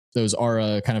those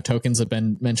aura kind of tokens that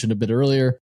Ben mentioned a bit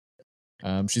earlier.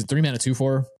 She's 3 mana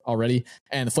 2/4 already,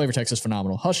 and the flavor text is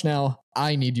phenomenal. Hush now,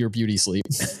 I need your beauty sleep.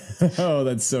 Oh,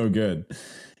 that's so good.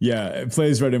 Yeah, it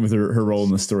plays right in with her role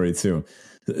in the story too.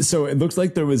 So it looks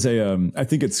like there was I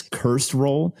think it's cursed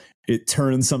roll. It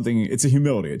turns something, it's a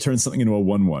humility. It turns something into a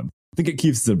 1/1. I think it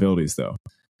keeps its abilities though.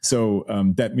 So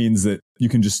that means that you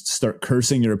can just start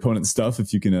cursing your opponent's stuff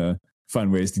if you can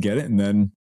find ways to get it, and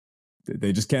then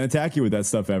they just can't attack you with that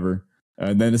stuff ever.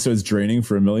 And then it starts draining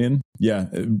for 1 million. Yeah,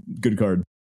 good card.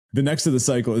 The next of the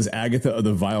cycle is Agatha of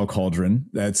the Vile Cauldron.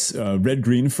 That's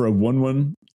red-green for a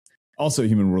 1/1. Also a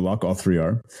human warlock, all 3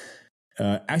 are.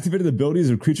 Activated abilities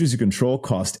of creatures you control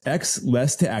cost X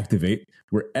less to activate,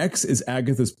 where X is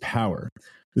Agatha's power.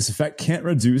 This effect can't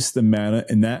reduce the mana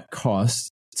in that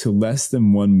cost to less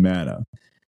than 1 mana.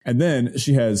 And then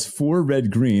she has 4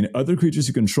 red-green. Other creatures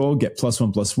you control get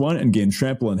 +1/+1 and gain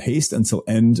trample and haste until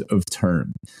end of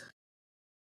turn.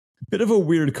 Bit of a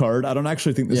weird card. I don't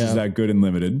actually think this is that good in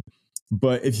limited.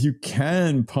 But if you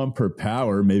can pump her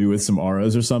power, maybe with some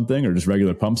auras or something, or just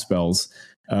regular pump spells,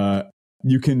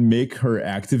 you can make her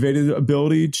activated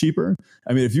ability cheaper.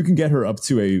 I mean, if you can get her up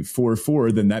to a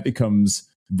 4/4, then that becomes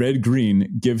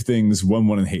red-green, give things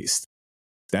 1/1 and haste.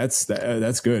 That's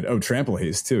good. Oh, trample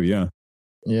haste too. Yeah.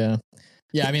 Yeah.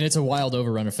 I mean, it's a wild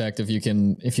overrun effect if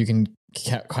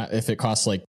it costs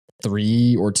like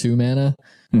 3 or 2 mana.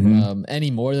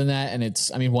 Any more than that, and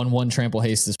it's, I mean, 1/1 trample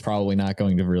haste is probably not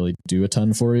going to really do a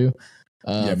ton for you.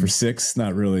 For 6,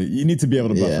 not really. You need to be able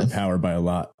to buff her power by a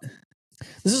lot.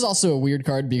 This is also a weird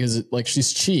card because like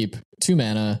she's cheap, 2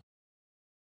 mana.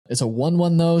 It's a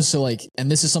 1/1 though, so like, and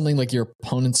this is something like your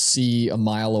opponents see a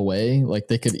mile away. Like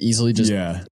they could easily just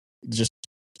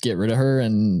get rid of her,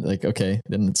 and like, okay,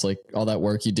 then it's like all that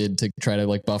work you did to try to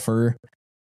like buff her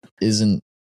isn't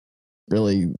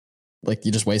really, like,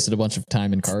 you just wasted a bunch of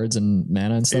time and cards and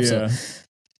mana and stuff. So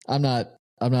I'm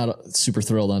not super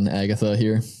thrilled on Agatha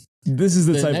here. This is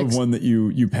the type of one that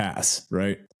you pass,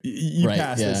 right? You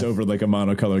pass this over like a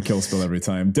monocolor kill spell every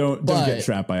time. Don't get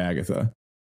trapped by Agatha.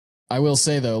 I will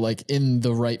say though, like in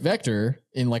the right vector,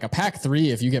 in like a pack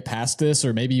 3, if you get past this,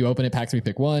 or maybe you open it pack 3,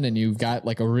 pick 1, and you've got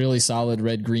like a really solid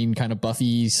red-green kind of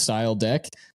Buffy style deck,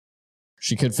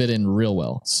 she could fit in real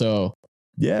well. So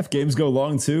yeah, if games go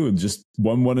long too, and just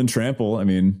 1/1 and trample, I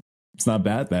mean, it's not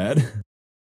bad.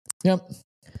 Yep.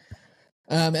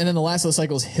 And then the last of the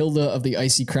cycle is Hilda of the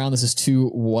Icy Crown. This is 2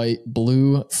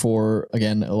 white-blue for,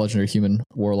 again, a legendary human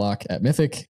warlock at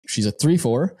Mythic. She's a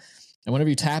 3/4. And whenever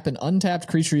you tap an untapped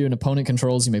creature an opponent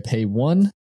controls, you may pay 1.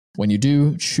 When you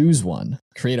do, choose 1.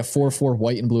 Create a 4/4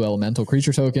 white and blue elemental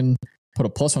creature token. Put a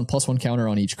 +1/+1 counter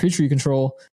on each creature you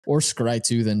control, or scry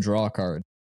 2, then draw a card.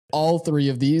 All 3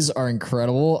 of these are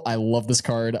incredible. I love this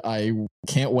card. I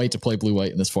can't wait to play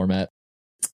blue-white in this format.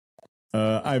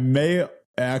 I may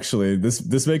actually,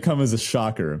 this may come as a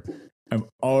shocker. I'm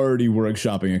already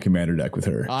workshopping a commander deck with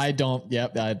her.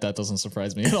 That doesn't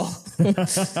surprise me at all.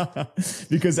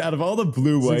 Because out of all the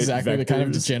blue-white exactly vectors, the kind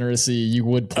of degeneracy you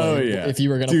would play if you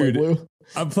were going to play blue.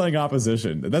 I'm playing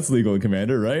opposition. That's legal in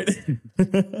Commander, right?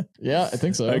 Yeah, I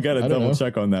think so. I got to double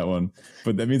check on that one.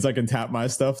 But that means I can tap my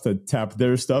stuff to tap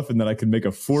their stuff, and then I can make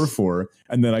a 4/4,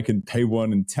 and then I can pay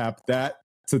 1 and tap that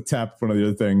to tap one of the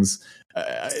other things.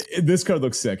 This card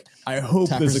looks sick. I hope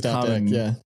there's a common...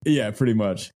 Deck, yeah, pretty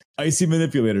much. Icy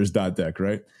Manipulators deck,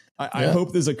 right? I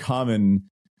hope there's a common...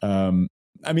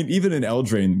 I mean, even in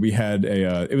Eldraine, we had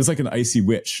it was like an Icy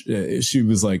Witch. She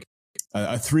was like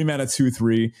a 3-mana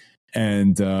 2/3,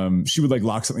 and she would like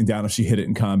lock something down if she hit it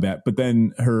in combat. But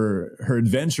then her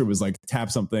adventure was like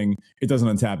tap something, it doesn't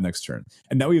untap next turn.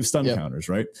 And now we have stun counters,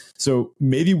 right? So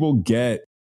maybe we'll get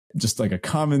just like a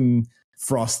common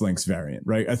Frostlinks variant,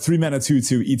 right? A 3-mana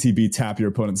 2/2 ETB, tap your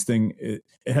opponent's thing. It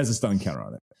has a stun counter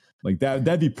on it. Like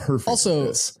that'd be perfect.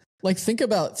 Also, like think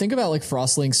about like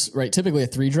Frostlinks, right? Typically a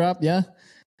 3-drop, yeah.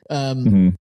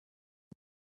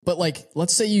 But like,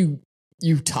 let's say you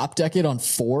top deck it on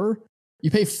 4.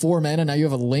 You pay 4 mana. Now you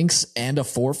have a Lynx and a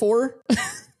 4/4.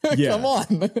 Come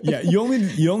on. Yeah, you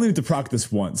only need to proc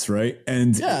this once, right?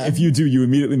 And if you do, you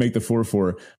immediately make the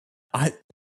 4/4.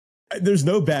 There's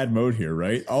no bad mode here,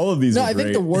 right? All of these. No, I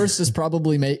think the worst is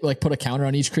probably put a counter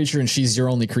on each creature, and she's your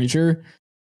only creature.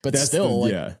 But that's still,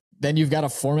 then you've got a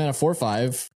 4-mana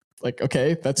 4/5. Like,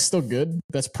 okay, that's still good.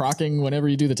 That's proccing whenever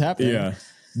you do the tap thing. Yeah,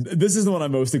 this is the one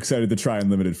I'm most excited to try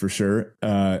Unlimited for sure.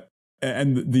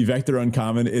 And the Vector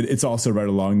Uncommon, it's also right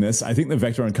along this. I think the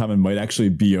Vector Uncommon might actually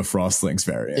be a Frostlinks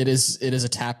variant. It is a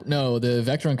tap. No, the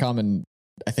Vector Uncommon,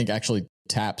 I think, actually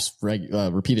taps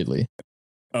repeatedly.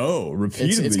 Oh,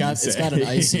 repeatedly. It's got an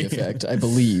icy effect, I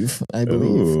believe.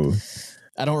 Ooh.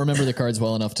 I don't remember the cards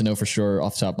well enough to know for sure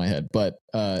off the top of my head, but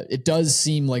it does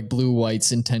seem like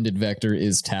blue-white's intended vector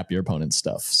is tap your opponent's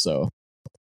stuff. So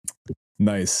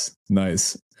nice.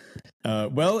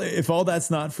 Well, if all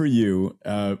that's not for you,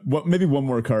 maybe one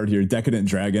more card here, Decadent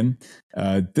Dragon.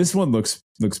 This one looks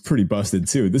pretty busted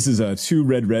too. This is a 2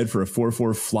 red for a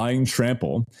 4/4 flying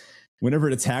trample. Whenever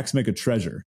it attacks, make a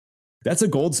treasure. That's a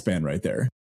gold span right there.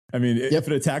 I mean, if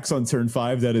it attacks on turn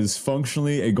 5, that is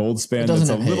functionally a gold span that's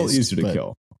a little easier to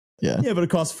kill. Yeah, but it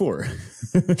costs 4.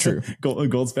 True.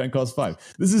 Gold span costs 5.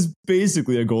 This is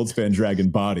basically a gold span dragon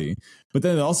body, but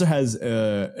then it also has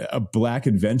a black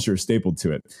adventure stapled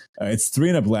to it. It's 3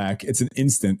 and a black. It's an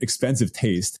instant, expensive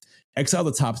taste. Exile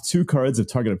the top 2 cards of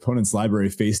target opponent's library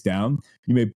face down.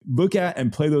 You may look at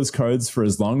and play those cards for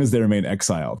as long as they remain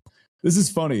exiled. This is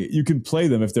funny. You can play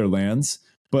them if they're lands,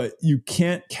 but you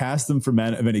can't cast them for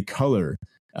mana of any color.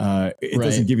 It Right.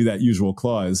 doesn't give you that usual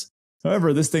clause.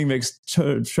 However, this thing makes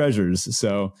treasures.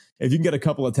 So if you can get a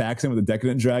couple attacks in with a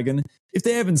Decadent Dragon, if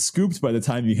they haven't scooped by the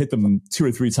time you hit them 2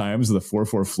 or 3 times with a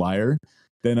 4/4 flyer,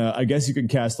 then I guess you can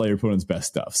cast all your opponent's best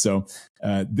stuff. So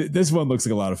this one looks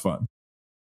like a lot of fun.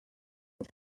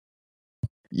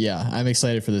 Yeah, I'm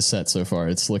excited for this set so far.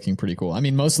 It's looking pretty cool. I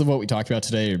mean, most of what we talked about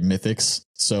today are mythics.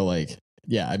 So like,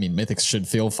 yeah, I mean, mythics should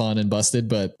feel fun and busted,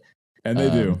 but And they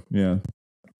do. Yeah.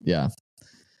 yeah.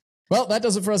 Well, that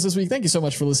does it for us this week. Thank you so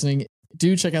much for listening.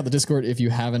 Do check out the Discord if you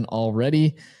haven't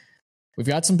already. We've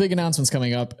got some big announcements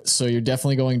coming up, so you're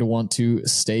definitely going to want to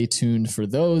stay tuned for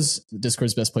those. The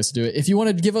Discord's the best place to do it. If you want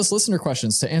to give us listener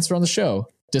questions to answer on the show,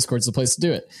 Discord's the place to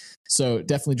do it. So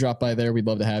definitely drop by there. We'd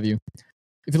love to have you.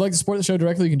 If you'd like to support the show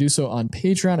directly, you can do so on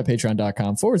Patreon at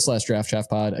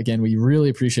patreon.com/draftchaffpod. Again, we really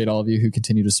appreciate all of you who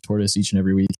continue to support us each and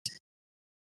every week.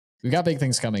 We've got big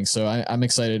things coming, so I'm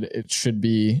excited. It should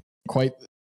be quite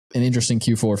an interesting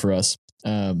Q4 for us.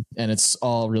 And it's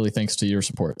all really thanks to your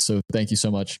support. So thank you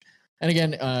so much. And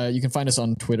again, you can find us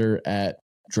on Twitter at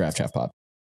DraftChaffPod.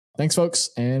 Thanks,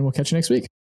 folks, and we'll catch you next week.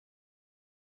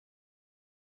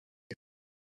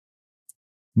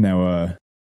 Now,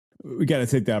 we got to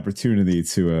take the opportunity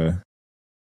to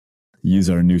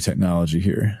use our new technology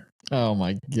here. Oh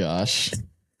my gosh.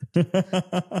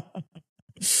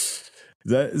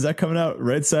 Is that coming out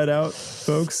right side out,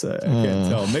 folks? I can't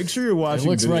tell. Make sure you're watching. It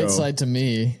looks video. right side to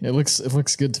me. It looks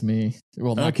good to me.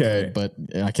 Well, not good, but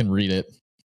I can read it.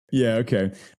 Yeah,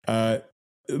 okay.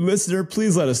 Listener,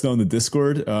 please let us know in the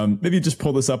Discord. Maybe just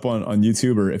pull this up on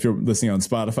YouTube, or if you're listening on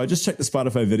Spotify, just check the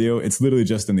Spotify video. It's literally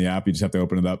just in the app. You just have to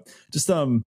open it up. Just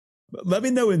let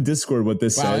me know in Discord what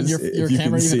this says. Your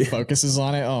camera even focuses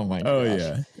on it. Oh my gosh. Oh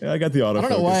yeah, I got the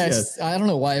autofocus. I don't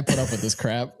know why I put up with this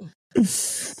crap.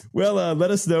 Well,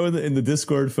 let us know in the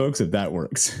Discord, folks, if that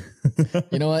works.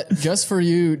 You know what? Just for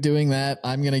you doing that,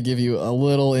 I'm going to give you a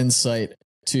little insight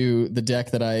to the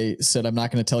deck that I said I'm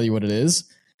not going to tell you what it is.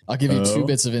 I'll give you 2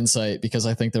 bits of insight because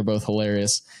I think they're both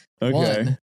hilarious. Okay.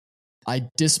 One, I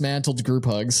dismantled group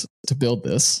hugs to build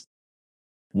this.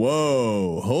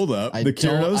 Whoa, hold up. The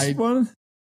Kyrnos one?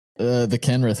 The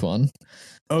Kenrith one.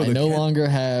 Oh, I no longer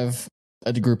have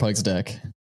a group hugs deck.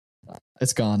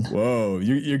 It's gone. Whoa,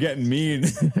 you're getting mean.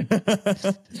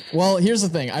 Well, here's the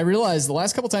thing. I realized the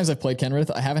last couple times I've played Kenrith,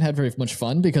 I haven't had very much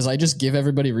fun because I just give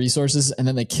everybody resources and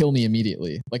then they kill me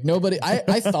immediately. Like nobody,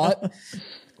 I thought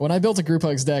when I built a group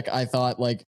hugs deck, I thought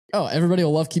like, oh, everybody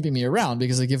will love keeping me around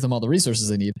because I give them all the resources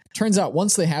they need. Turns out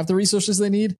once they have the resources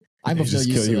they need, I'm of no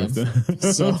use to them.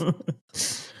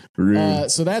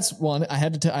 So that's one. I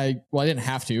had to. I didn't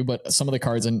have to, but some of the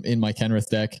cards in my Kenrith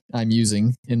deck I'm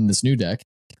using in this new deck.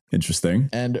 Interesting.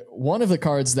 And one of the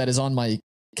cards that is on my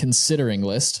considering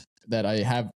list that I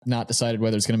have not decided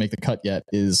whether it's going to make the cut yet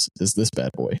is this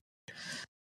bad boy.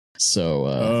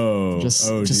 So just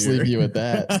leave you with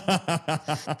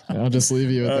that. I'll just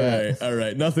leave you with that. All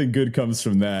right. Nothing good comes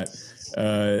from that.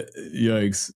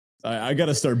 Yikes. I got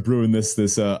to start brewing this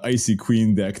Icy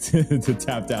Queen deck to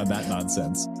tap down that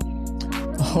nonsense.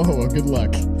 Oh, well, good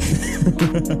luck.